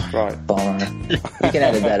 Right. Bummer. You can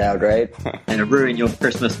edit that out, right? And ruin your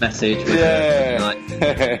Christmas message. With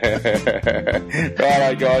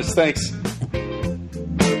Righto, guys. Thanks.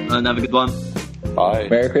 And have a good one. Bye.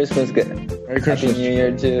 Merry Christmas. Merry Christmas. Happy New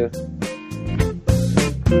Year, too.